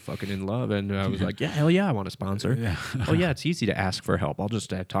was fucking in love and I was like, yeah, hell yeah, I want a sponsor. Yeah. Oh yeah, it's easy to ask for help. I'll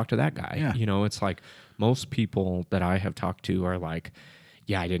just talk to that guy. Yeah. It's like most people that I have talked to are like,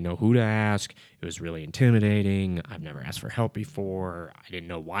 yeah, I didn't know who to ask. It was really intimidating. I've never asked for help before. I didn't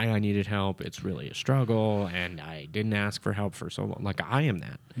know why I needed help. It's really a struggle, and I didn't ask for help for so long. Like, I am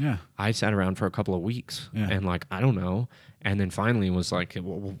that. Yeah. I sat around for a couple of weeks, Yeah. and like, I don't know. And then finally was like,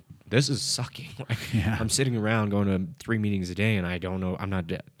 well, this is sucking. Like, I'm sitting around going to 3 meetings a day, and I don't know. I'm not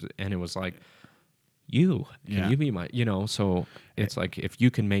dead. And it was like, can you be my, so it's like, if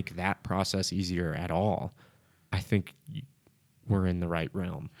you can make that process easier at all, I think we're in the right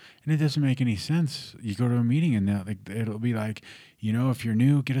realm. And it doesn't make any sense. You go to a meeting and it'll be like, if you're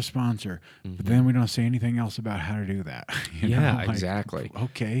new, get a sponsor. But then we don't say anything else about how to do that. Like, exactly.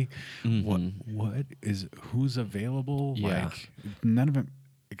 Okay. Who's available? Yeah. Like, none of it.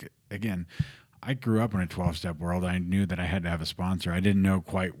 Again, I grew up in a 12-step world. I knew that I had to have a sponsor. I didn't know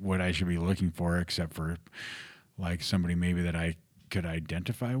quite what I should be looking for, except for like somebody maybe that I could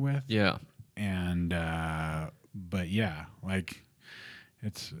identify with. Yeah. And, but yeah, like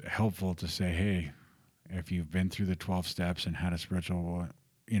it's helpful to say, hey, if you've been through the 12 steps and had a spiritual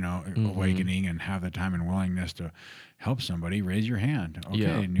awakening and have the time and willingness to help somebody, raise your hand. Okay,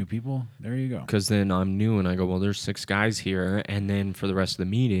 Yeah. new people, there you go. Because then I'm new and I go, well, there's 6 guys here. And then for the rest of the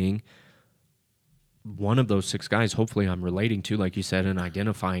meeting, one of those 6 guys, hopefully I'm relating to, like you said, and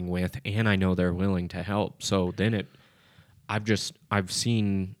identifying with, and I know they're willing to help. So then I've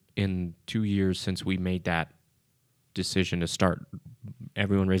seen in 2 years since we made that decision to start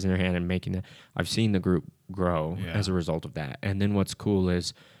everyone raising their hand and making that, I've seen the group grow as a result of that. And then what's cool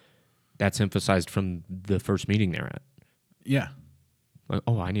is that's emphasized from the first meeting they're at. Yeah. Like,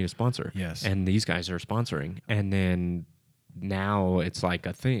 oh, I need a sponsor. Yes. And these guys are sponsoring. And then now it's like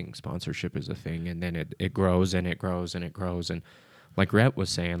a thing. Sponsorship is a thing. And then it grows and it grows and it grows. And like Rhett was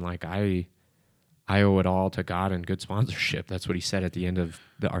saying, like I owe it all to God and good sponsorship. That's what he said at the end of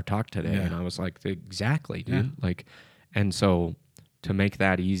our talk today. Yeah. And I was like, exactly, dude. Yeah. Like, and so to make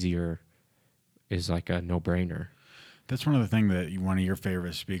that easier is like a no-brainer. That's one of the things that one of your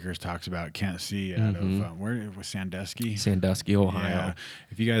favorite speakers talks about. Can't see out of where was Sandusky, Ohio. Yeah.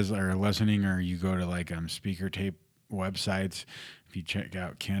 If you guys are listening, or you go to like speaker tape websites, if you check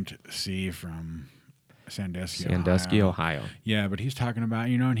out Kent C from Sandusky, Ohio. Yeah, but he's talking about,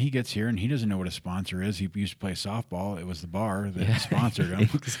 and he gets here and he doesn't know what a sponsor is. He used to play softball. It was the bar that sponsored him.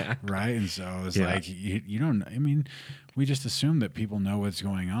 Exactly. Right? And so it's like, you don't, I mean, we just assume that people know what's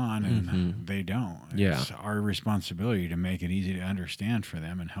going on, and they don't. It's our responsibility to make it easy to understand for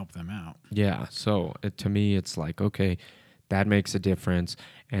them and help them out. Yeah. So to me, it's like, okay, that makes a difference.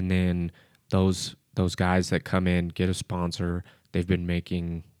 And then those guys that come in, get a sponsor, they've been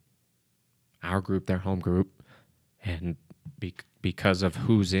making our group their home group, and because of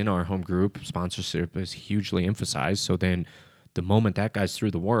who's in our home group, sponsorship is hugely emphasized. So then the moment that guy's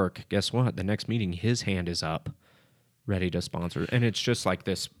through the work, guess what? The next meeting, his hand is up, ready to sponsor. And it's just like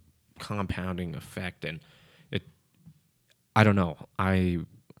this compounding effect. And I don't know. I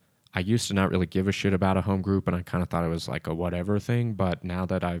used to not really give a shit about a home group, and I kind of thought it was like a whatever thing. But now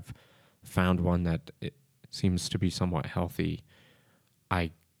that I've found one that it seems to be somewhat healthy,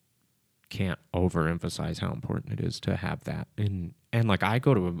 I can't overemphasize how important it is to have that. And like I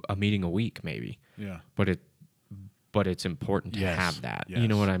go to a meeting a week maybe. Yeah. But it's important to have that. Yes. You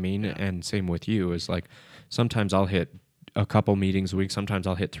know what I mean? Yeah. And same with you is like sometimes I'll hit a couple meetings a week, sometimes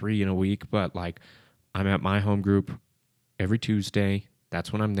I'll hit 3 in a week, but like I'm at my home group every Tuesday.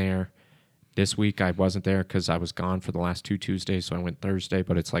 That's when I'm there. This week I wasn't there because I was gone for the last 2 Tuesdays, so I went Thursday,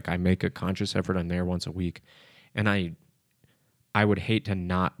 but it's like I make a conscious effort. I'm there once a week. And I would hate to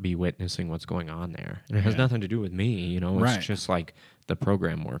not be witnessing what's going on there. And it has nothing to do with me, It's just like the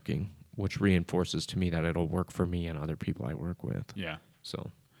program working, which reinforces to me that it'll work for me and other people I work with. Yeah.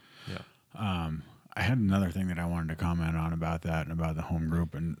 So, yeah. I had another thing that I wanted to comment on about that and about the home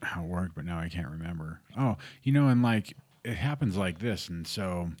group and how it worked, but now I can't remember. Oh, and like it happens like this. And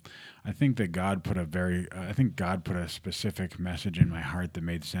so I think that God put a specific message in my heart that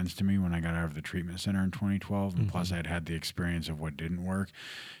made sense to me when I got out of the treatment center in 2012. And plus I'd had the experience of what didn't work.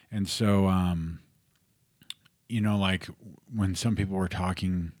 And so, like when some people were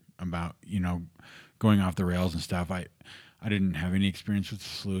talking about, going off the rails and stuff, I didn't have any experience with the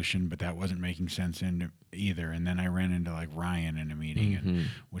solution, but that wasn't making sense either. And then I ran into like Ryan in a meeting, and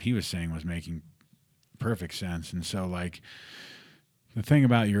what he was saying was making perfect sense. And so like the thing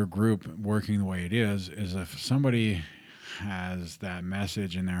about your group working the way it is if somebody has that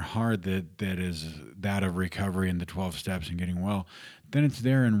message in their heart that is that of recovery and the 12 steps and getting well, then it's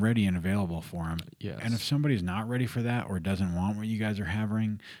there and ready and available for them. Yes. And if somebody's not ready for that or doesn't want what you guys are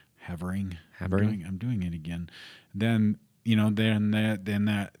havering, I'm doing it again. Then, then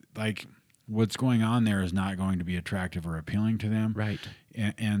that like what's going on there is not going to be attractive or appealing to them. Right.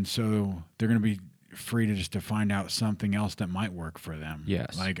 And so they're going to be free to find out something else that might work for them.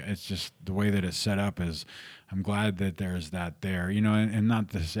 Yes. Like it's just the way that it's set up is I'm glad that there's that there, and not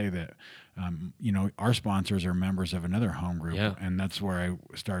to say that, our sponsors are members of another home group. Yeah. And that's where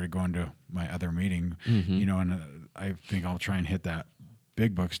I started going to my other meeting, and I think I'll try and hit that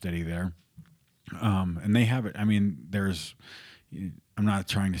big book study there. And they have it. I mean, I'm not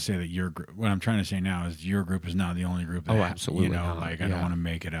trying to say that your group. What I'm trying to say now is your group is not the only group. That absolutely. Like I don't want to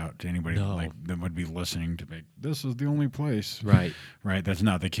make it out to anybody that would be listening to make this is the only place. Right. Right. That's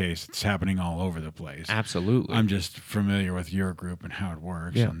not the case. It's happening all over the place. Absolutely. I'm just familiar with your group and how it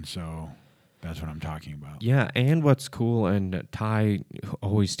works, Yeah. and so that's what I'm talking about. Yeah, and what's cool, and Ty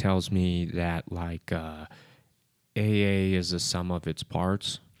always tells me that like AA is the sum of its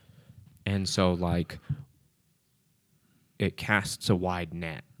parts, and so like it casts a wide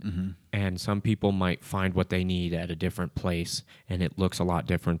net. And some people might find what they need at a different place, and it looks a lot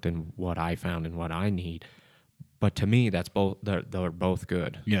different than what I found and what I need. But to me, that's both. They're both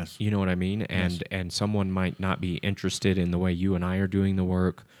good. Yes. You know what I mean? And someone might not be interested in the way you and I are doing the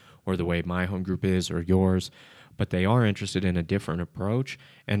work, or the way my home group is, or yours, but they are interested in a different approach.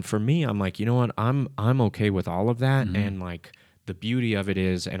 And for me, I'm like, you know what? I'm okay with all of that. And like the beauty of it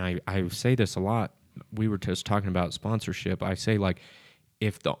is, and I say this a lot. We were just talking about sponsorship. I say, like,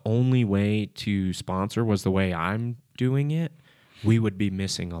 if the only way to sponsor was the way I'm doing it, we would be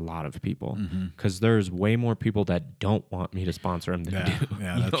missing a lot of people, because there's way more people that don't want me to sponsor them than do.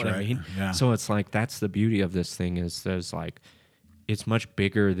 Yeah, You know that's what I right. mean? Yeah. So it's like, that's the beauty of this thing, is there's like, it's much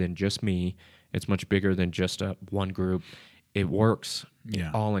bigger than just me. It's much bigger than just one group. It works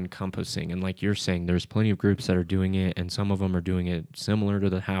all encompassing. And like you're saying, there's plenty of groups that are doing it, and some of them are doing it similar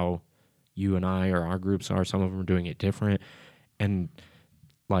to how you and I or our groups are. Some of them are doing it different. And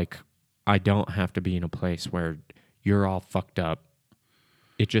like, I don't have to be in a place where you're all fucked up.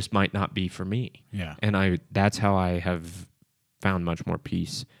 It just might not be for me. Yeah. And that's how I have found much more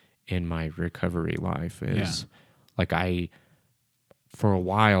peace in my recovery life, is like, for a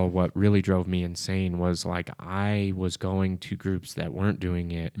while, what really drove me insane was like, I was going to groups that weren't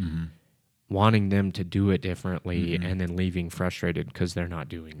doing it, wanting them to do it differently, and then leaving frustrated because they're not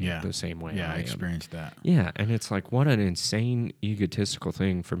doing it the same way Yeah, I I am. experienced that. Yeah, and it's like, what an insane egotistical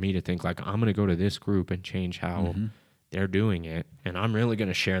thing for me to think, like, I'm going to go to this group and change how they're doing it, and I'm really going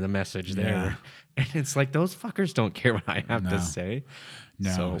to share the message there. And it's like, those fuckers don't care what I have to say.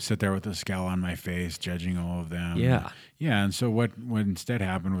 No, So, sit there with a scowl on my face, judging all of them. Yeah. Yeah, and so what instead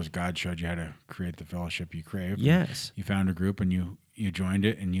happened was God showed you how to create the fellowship you crave. yes. You found a group and you joined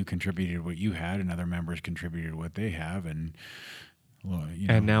it, and you contributed what you had, and other members contributed what they have, and well, you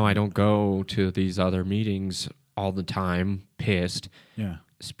know, And now I don't go to these other meetings all the time, pissed,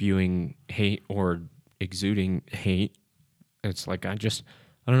 spewing hate or exuding hate. It's like, I don't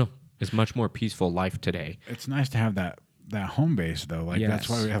know. It's much more peaceful life today. It's nice to have that home base, though. Like, that's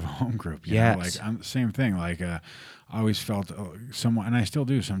why we have a home group. You know? Like, I'm the same thing. Like, I always felt somewhat, and I still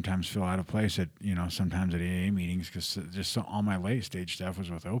do sometimes feel out of place at, sometimes at AA meetings, because just all my late stage stuff was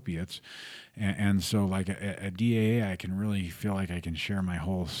with opiates. And so, like, at DAA, I can really feel like I can share my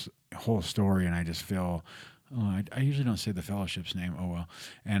whole story, and I just feel, I usually don't say the fellowship's name. Oh, well.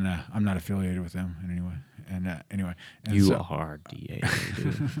 And I'm not affiliated with them in any way. And anyway. And you are DA,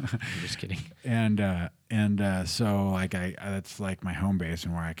 dude. I'm just kidding. And so, like, that's like my home base,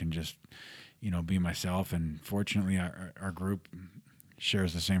 and where I can just, be myself. And fortunately, our group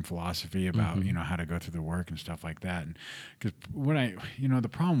shares the same philosophy about, how to go through the work and stuff like that. And because what the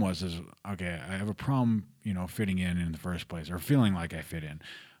problem is, okay, I have a problem, fitting in the first place, or feeling like I fit in.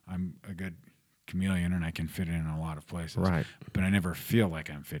 I'm a good chameleon, and I can fit in a lot of places, Right? But I never feel like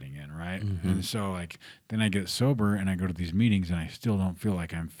I'm fitting in, right? And so, like, then I get sober and I go to these meetings, and I still don't feel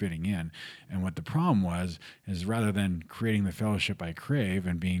like I'm fitting in. And what the problem is, rather than creating the fellowship I crave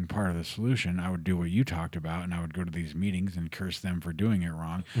and being part of the solution, I would do what you talked about, and I would go to these meetings and curse them for doing it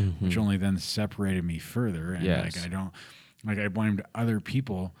wrong, which only then separated me further. And I blamed other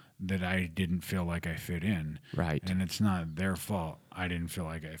people that I didn't feel like I fit in. Right. And it's not their fault I didn't feel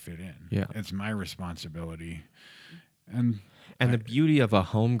like I fit in. Yeah. It's my responsibility. And the beauty of a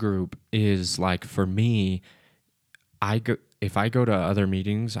home group is, like, for me, if I go to other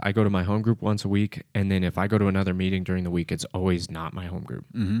meetings, I go to my home group once a week, and then if I go to another meeting during the week, it's always not my home group.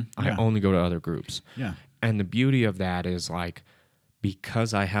 I only go to other groups. Yeah. And the beauty of that is, like,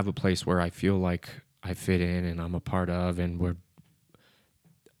 because I have a place where I feel like I fit in and I'm a part of, and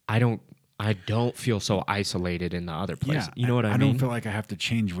I don't feel so isolated in the other place. Yeah, you know what I mean? I don't feel like I have to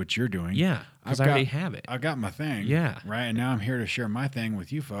change what you're doing. Yeah, because I already have it. I got my thing. Yeah. Right. And now I'm here to share my thing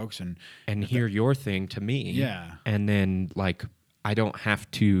with you folks and hear your thing to me. Yeah. And then, like, I don't have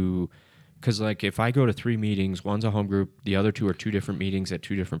to, because, like, if I go to 3 meetings, one's a home group, the other 2 are 2 different meetings at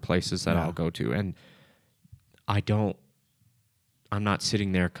 2 different places that I'll go to. And I'm not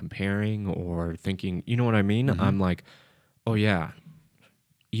sitting there comparing or thinking, you know what I mean? I'm like, oh yeah,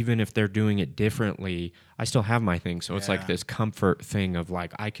 even if they're doing it differently, I still have my thing. So it's like this comfort thing of,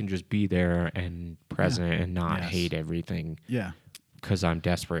 like, I can just be there and present and not hate everything. Yeah. Because I'm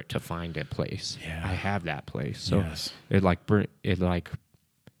desperate to find a place. Yeah. I have that place. So it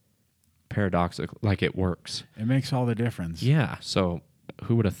paradoxical, like, it works. It makes all the difference. Yeah. So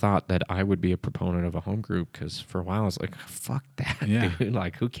who would have thought that I would be a proponent of a home group? Because for a while I was like, fuck that, dude.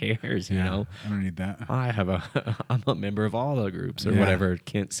 Like, who cares? You know, I don't need that. I'm a member of all the groups, or whatever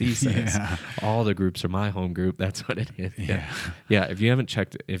Kent C says. All the groups are my home group. That's what it is. Yeah. If you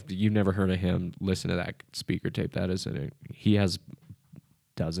you've never heard of him, listen to that speaker tape. He has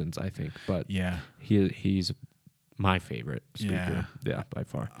dozens, I think, but he's my favorite speaker. Yeah, by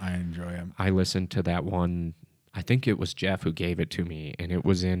far. I enjoy him. I listened to that one I think it was Jeff who gave it to me, and it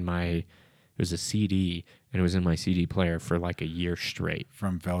was a CD, and it was in my CD player for like a year straight.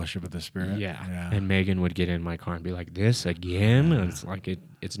 From Fellowship of the Spirit. Yeah. And Megan would get in my car and be like, "This again?" Yeah. And it's like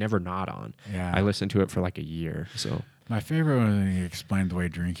it's never not on. Yeah. I listened to it for like a year. So My favorite when he explained the way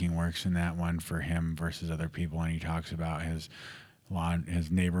drinking works in that one for him versus other people, and he talks about his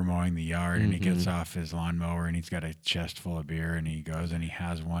neighbor mowing the yard, and he gets off his lawnmower and he's got a chest full of beer, and he goes and he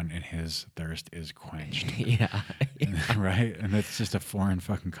has one, and his thirst is quenched. yeah. Right? And that's just a foreign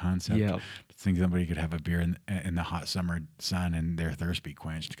fucking concept. Yeah. To think somebody could have a beer in the hot summer sun and their thirst be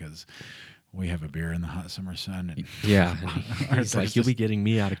quenched, because we have a beer in the hot summer sun. And Yeah. Our He's like, thirst "You'll is- be getting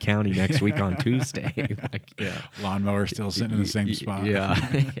me out of county next week on Tuesday." Like, yeah. lawnmower still sitting in the same spot. Yeah.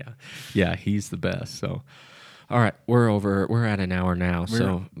 Yeah. He's the best. So, all right, we're at an hour now.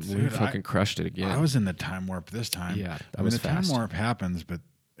 So we dude, fucking crushed it again. I was in the time warp this time. Yeah, that I mean, was the fast. time warp happens, but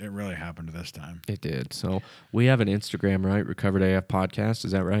it really happened this time. It did. So we have an Instagram, right? Recovered AF Podcast.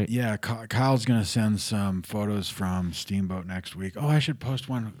 Is that right? Yeah, Kyle's gonna send some photos from Steamboat next week. Oh, I should post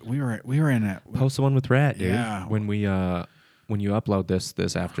one. We were in it. Post the one with Rat, dude. Yeah. When you upload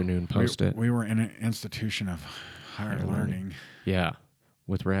this afternoon, post it. We were in an institution of higher learning. Yeah.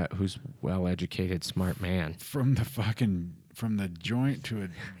 With Rat, who's well-educated, smart man. From the joint to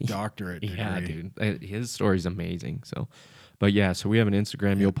a doctorate degree. Yeah, dude. His story's amazing. So, but yeah, so we have an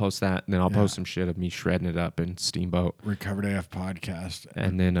Instagram. You'll post that, and then I'll post some shit of me shredding it up in Steamboat. Recovered AF Podcast.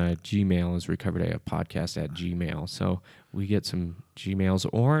 And then Gmail is recoveredafpodcast@gmail. So we get some Gmails,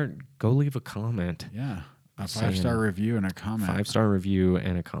 or go leave a comment. Yeah. A Saying 5-star review and a comment. 5-star review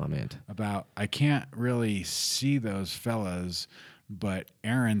and a comment. About, I can't really see those fellas, but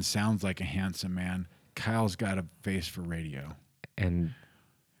Aaron sounds like a handsome man. Kyle's got a face for radio. And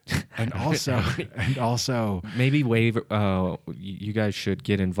also maybe wave. You guys should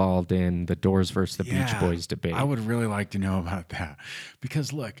get involved in the Doors versus the Beach Boys debate. I would really like to know about that,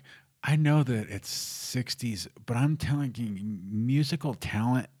 because look, I know that it's 60s, but I'm telling you, musical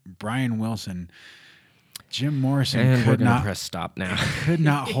talent, Brian Wilson, Jim Morrison and we're could gonna not press stop now. could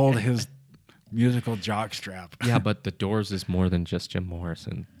not hold his musical jockstrap. Yeah, but the Doors is more than just Jim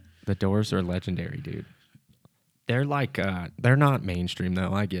Morrison. The Doors are legendary, dude. They're like they're not mainstream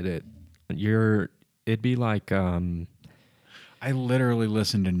though. I get it. It'd be like I literally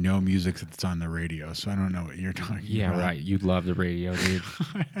listen to no music that's on the radio, so I don't know what you're talking about. yeah, right. You'd love the radio, dude.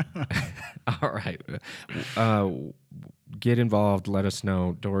 All right. Get involved. Let us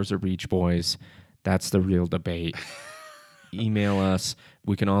know. Doors or Beach Boys. That's the real debate. Email us.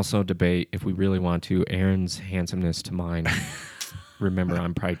 We can also debate, if we really want to, Aaron's handsomeness to mine. Remember,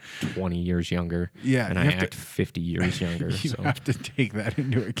 I'm probably 20 years younger. Yeah, and you I have to- act 50 years younger. You So have to take that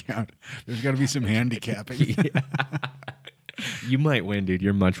into account. There's got to be some handicapping. you might win, dude.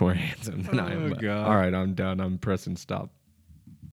 You're much more handsome than I am. Oh, but- God. All right, I'm done. I'm pressing stop.